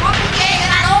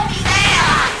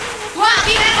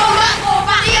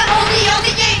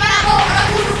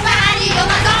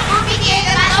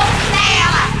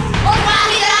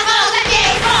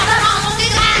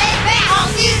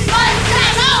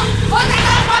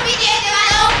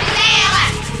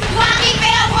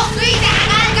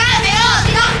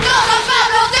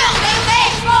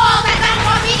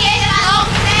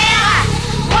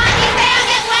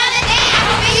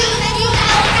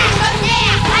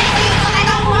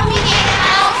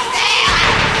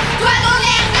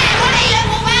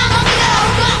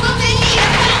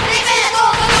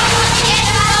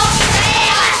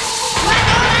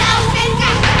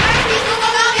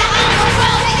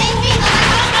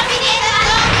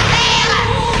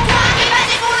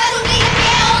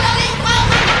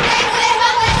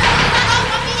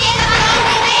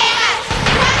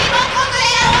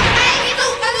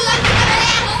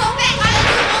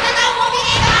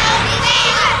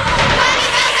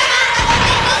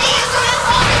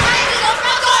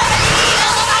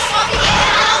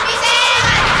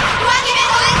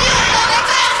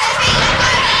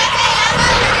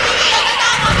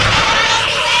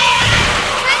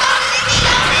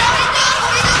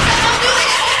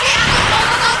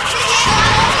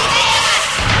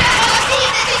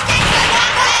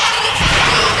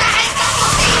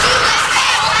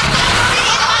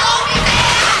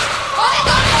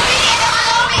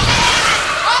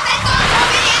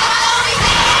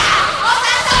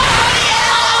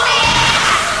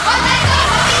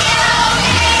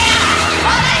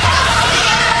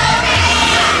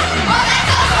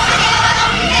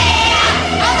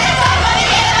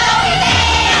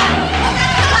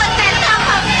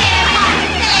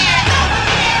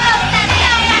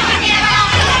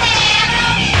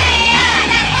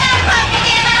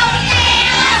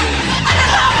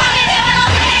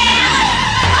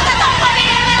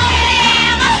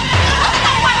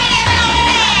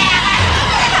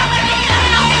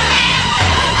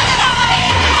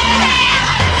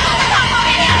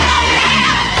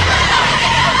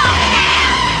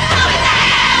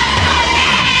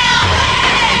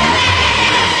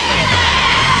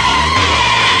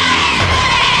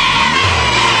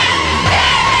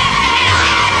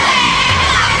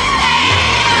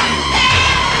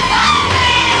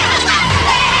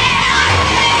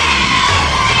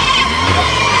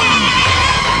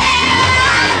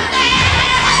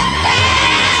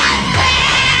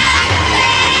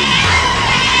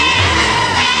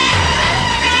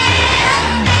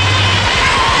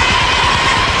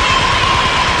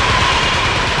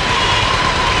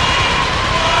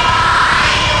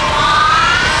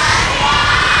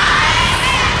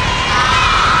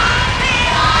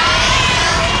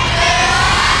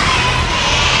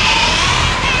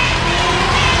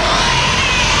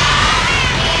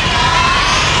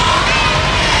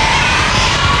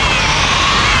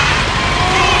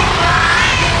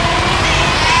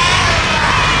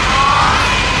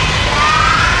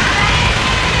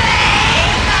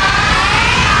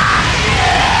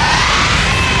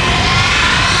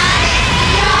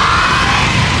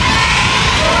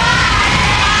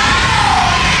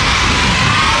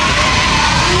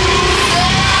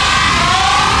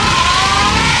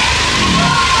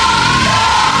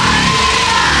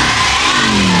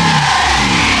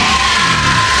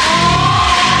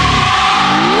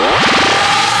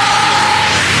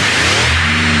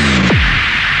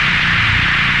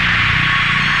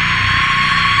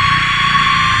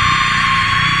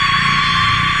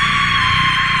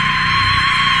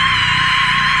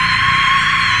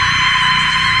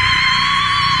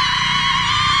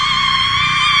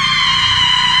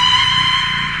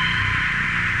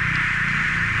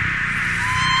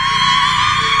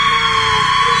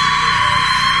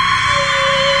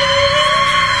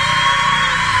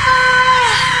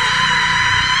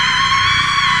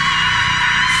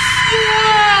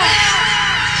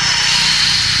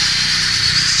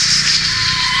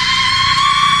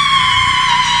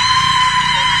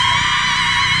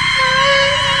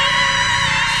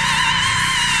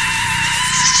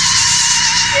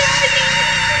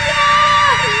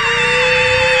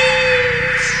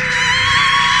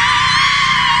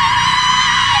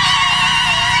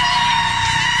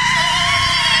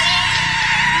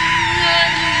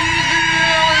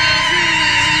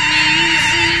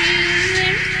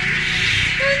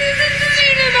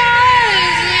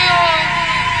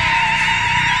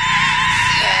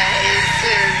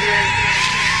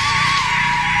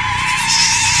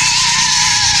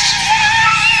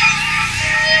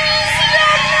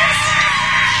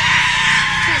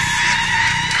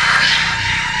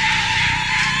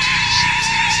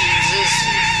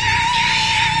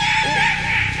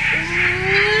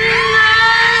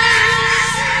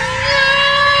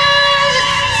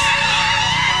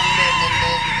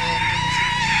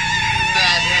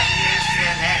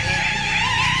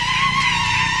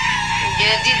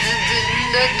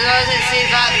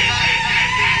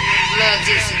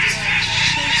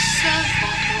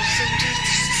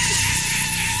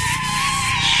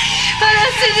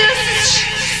Monsieur,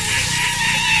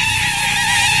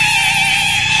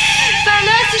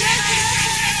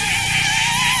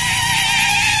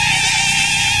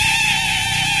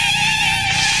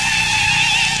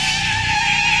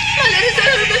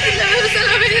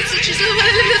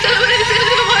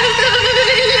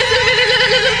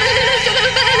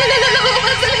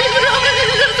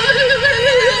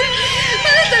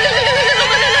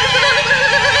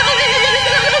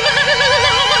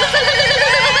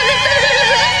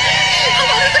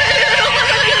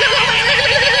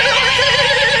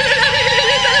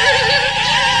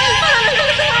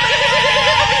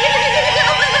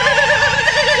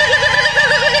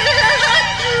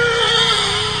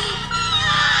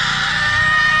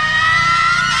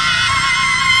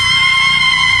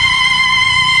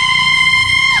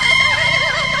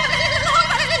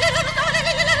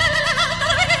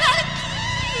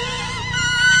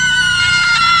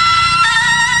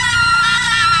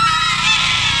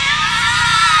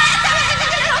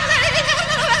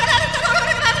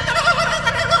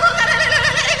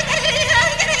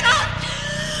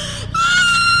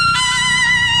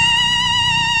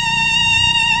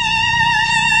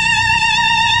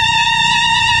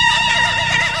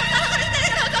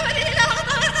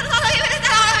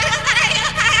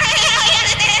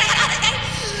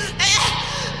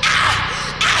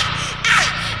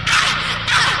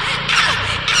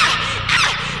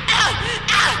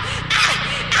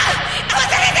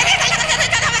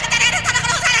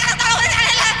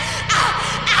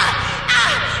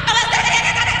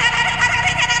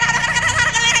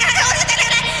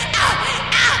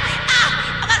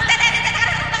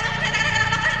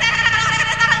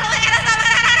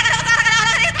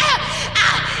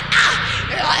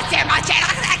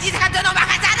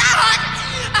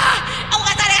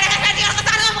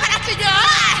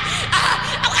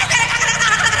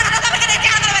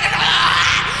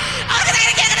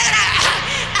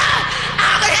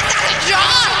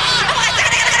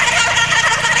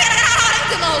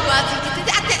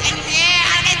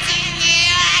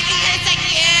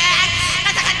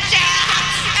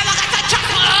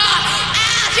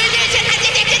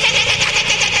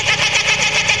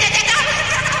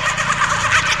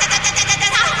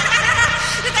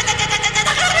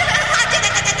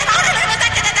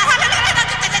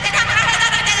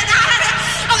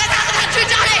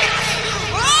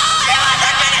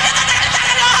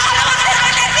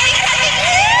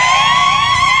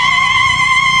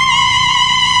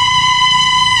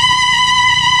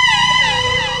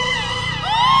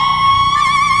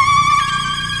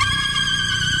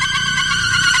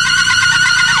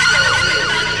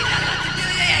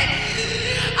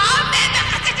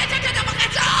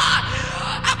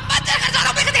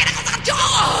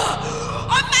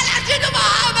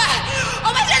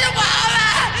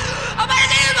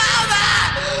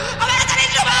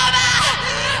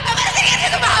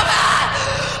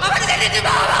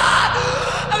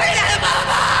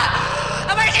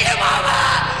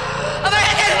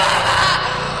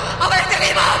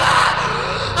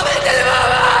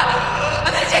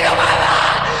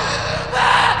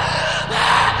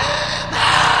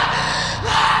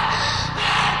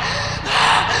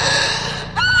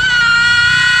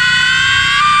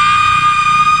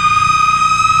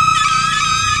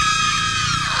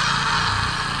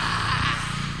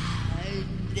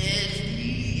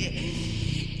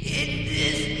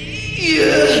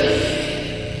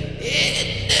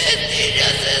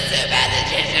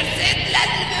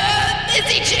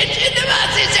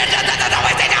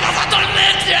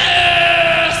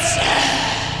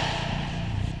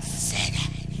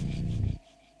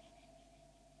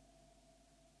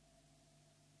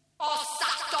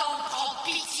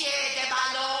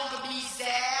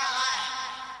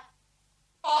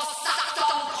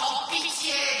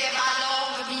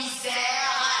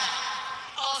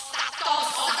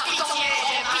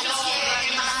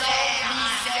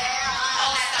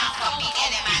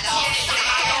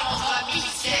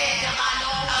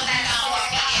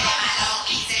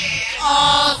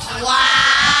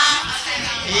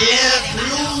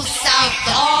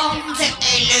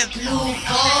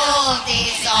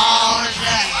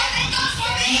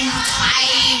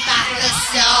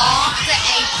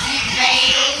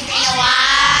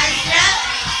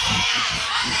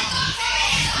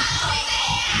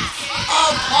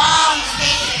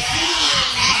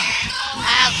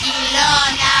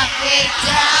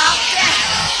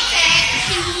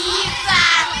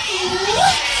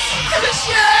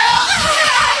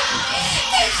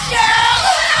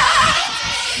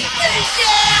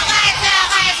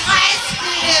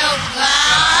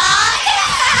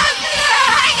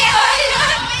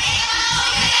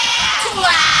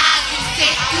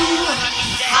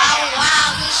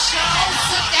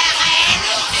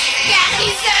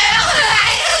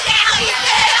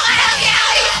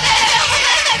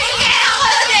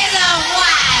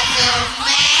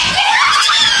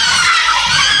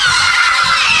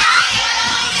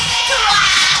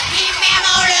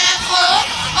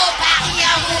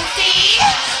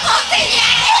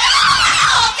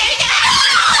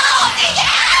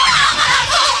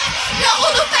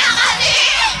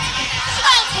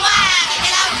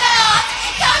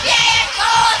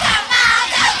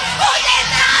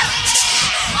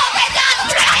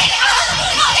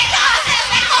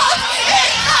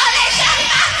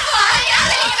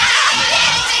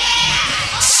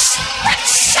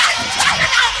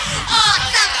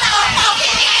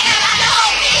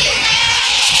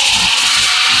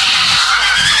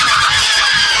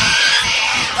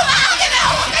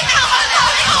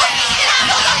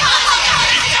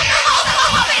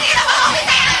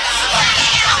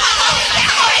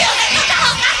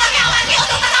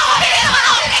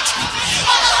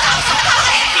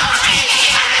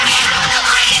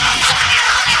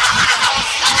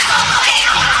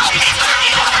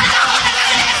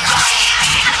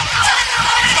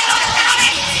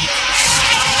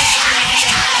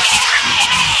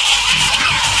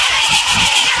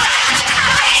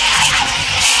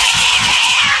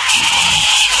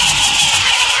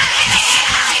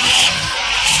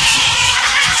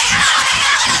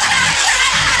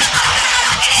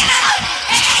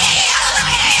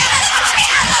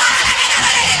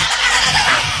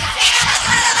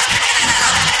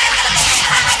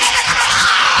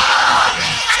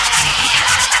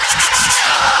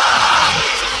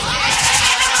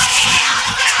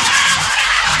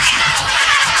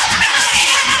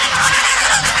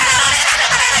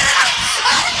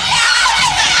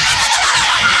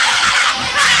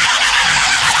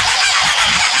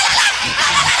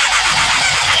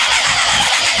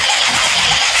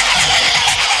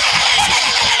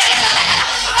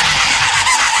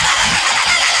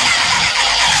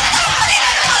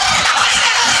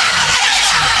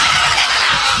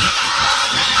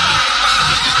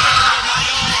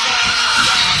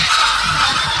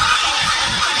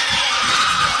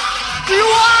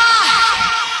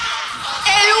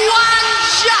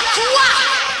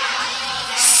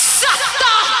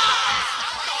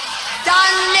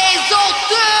 dans les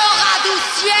hauteurs du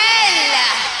ciel,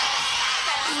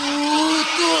 où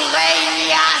tu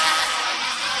régnas,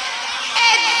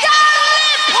 et dans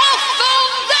les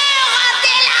profondeurs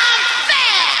de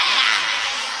l'enfer,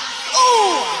 où,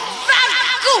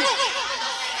 vaincu,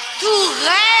 tu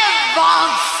rêves en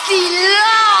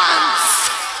silence.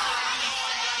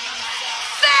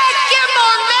 Fais que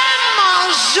mon âme un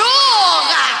jour,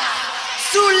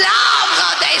 sous l'arbre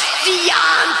des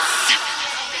sciences,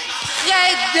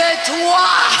 près de toi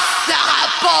se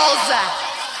repose.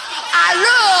 À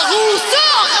l'heure où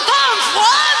sort ton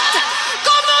front,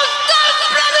 comme un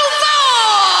temple nouveau,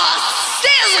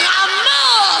 ses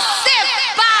rameaux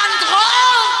s'épandront.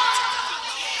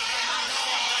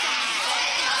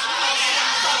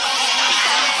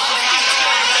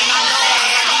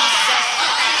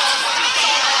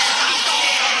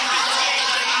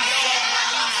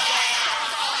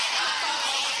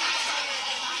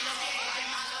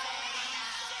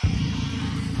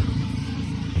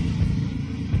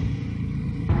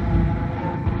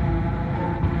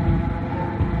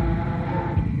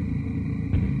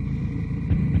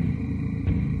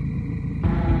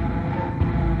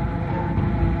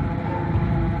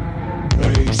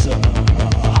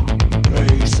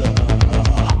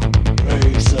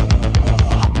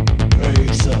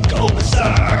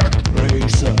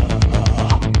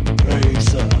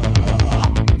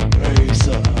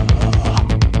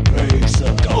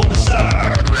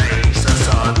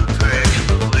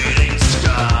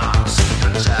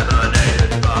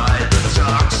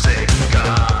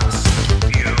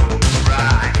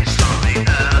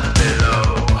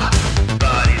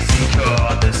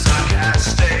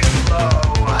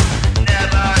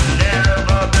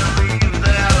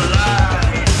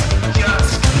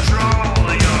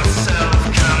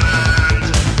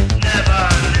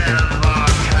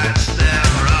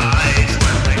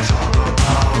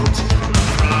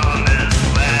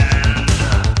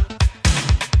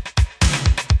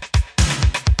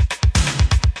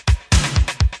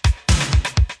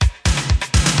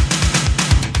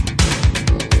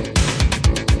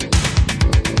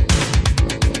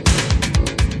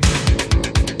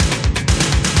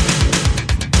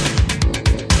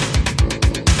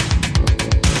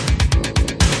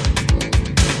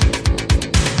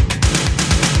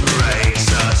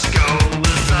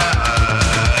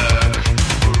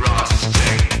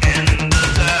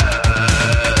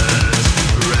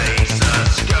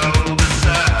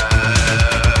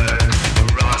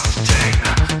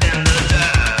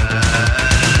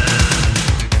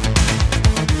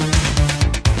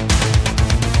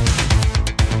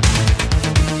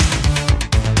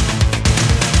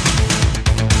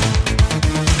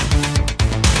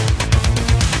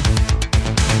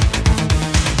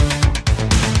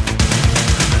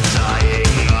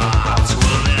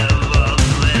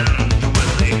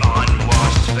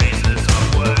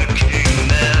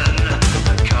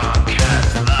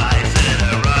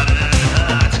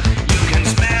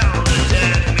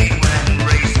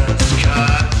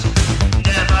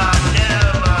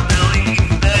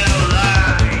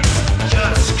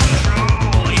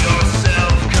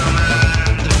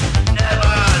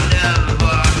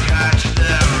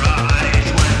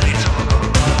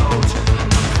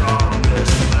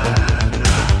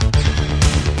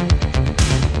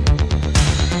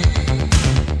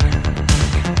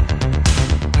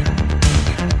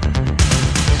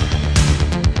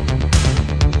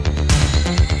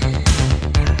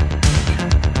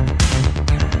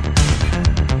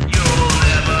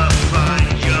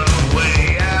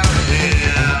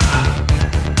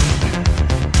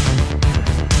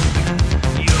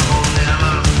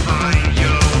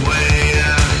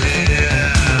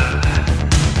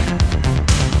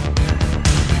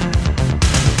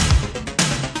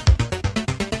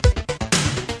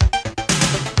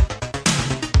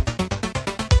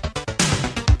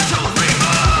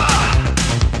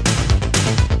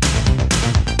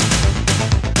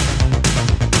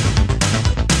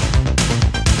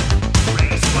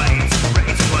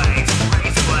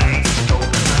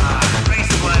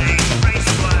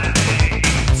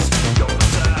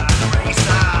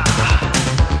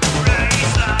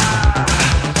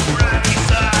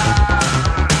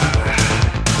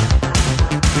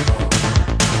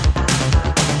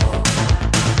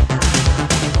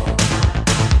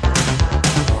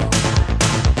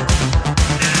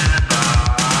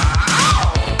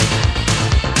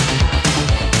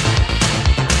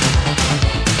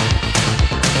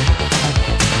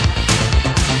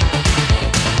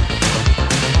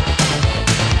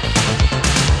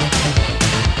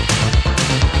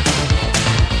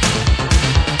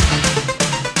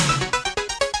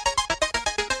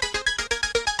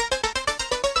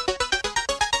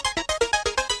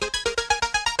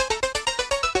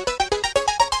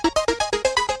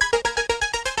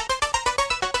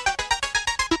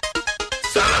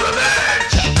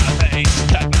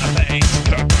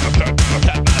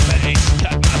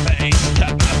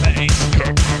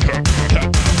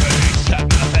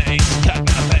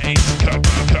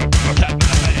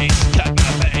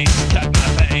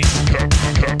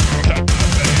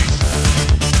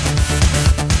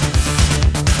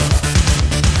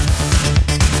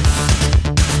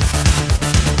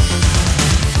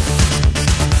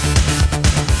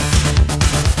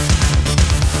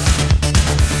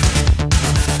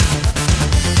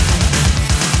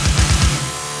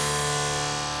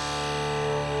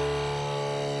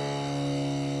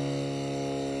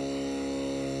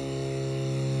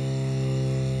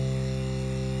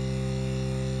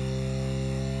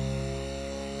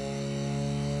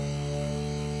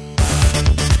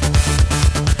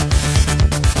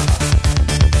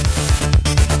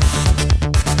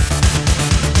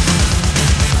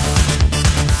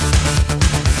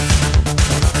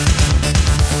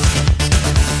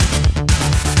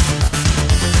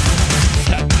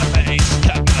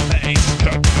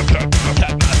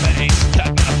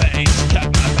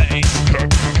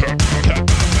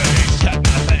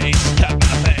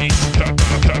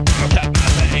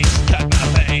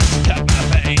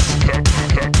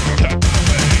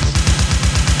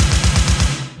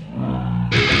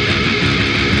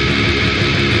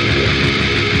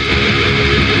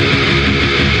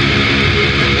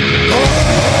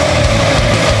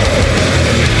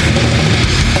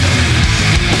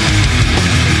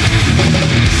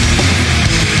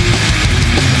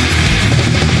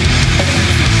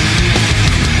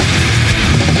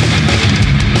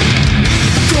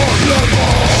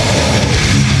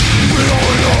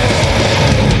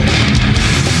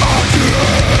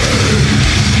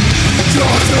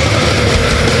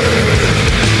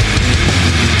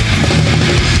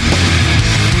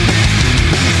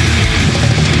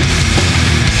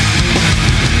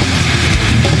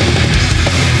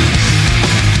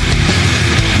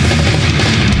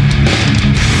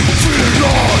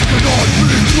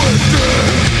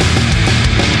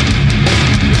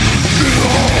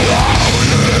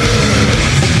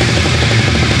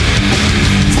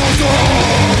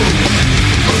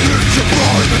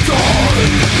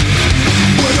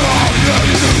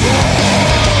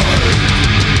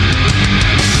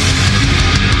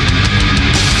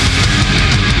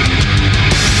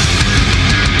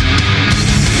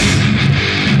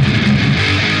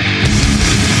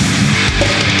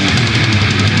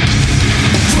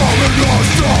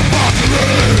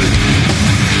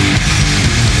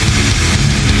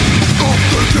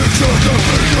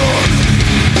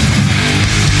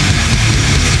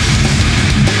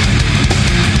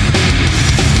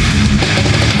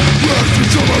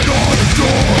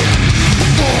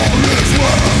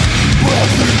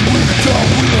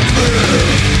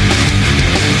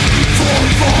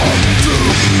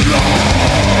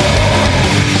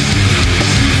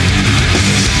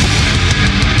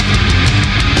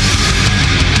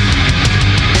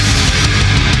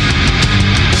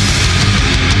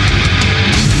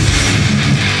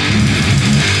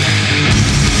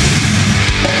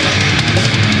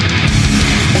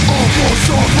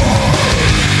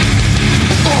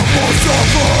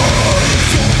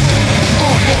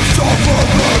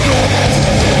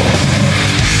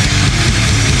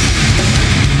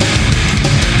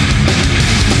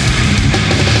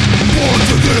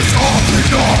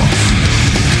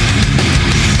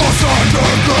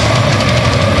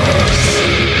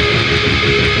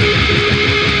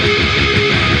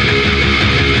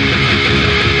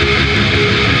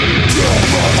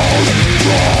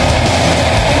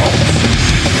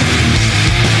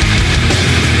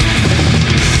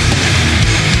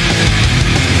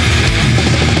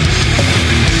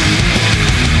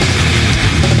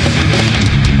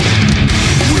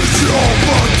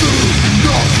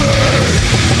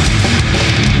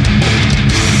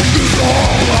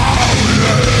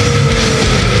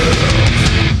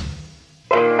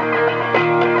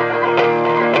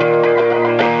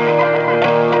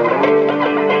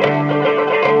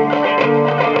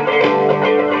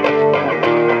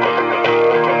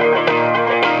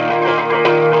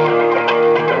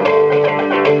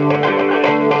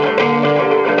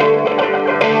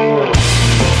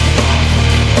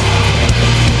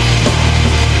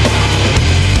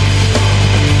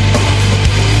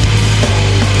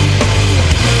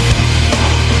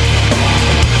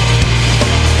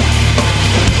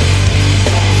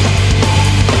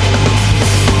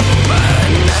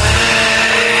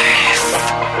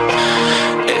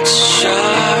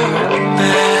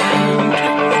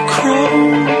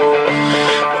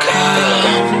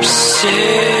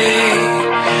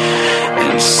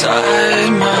 inside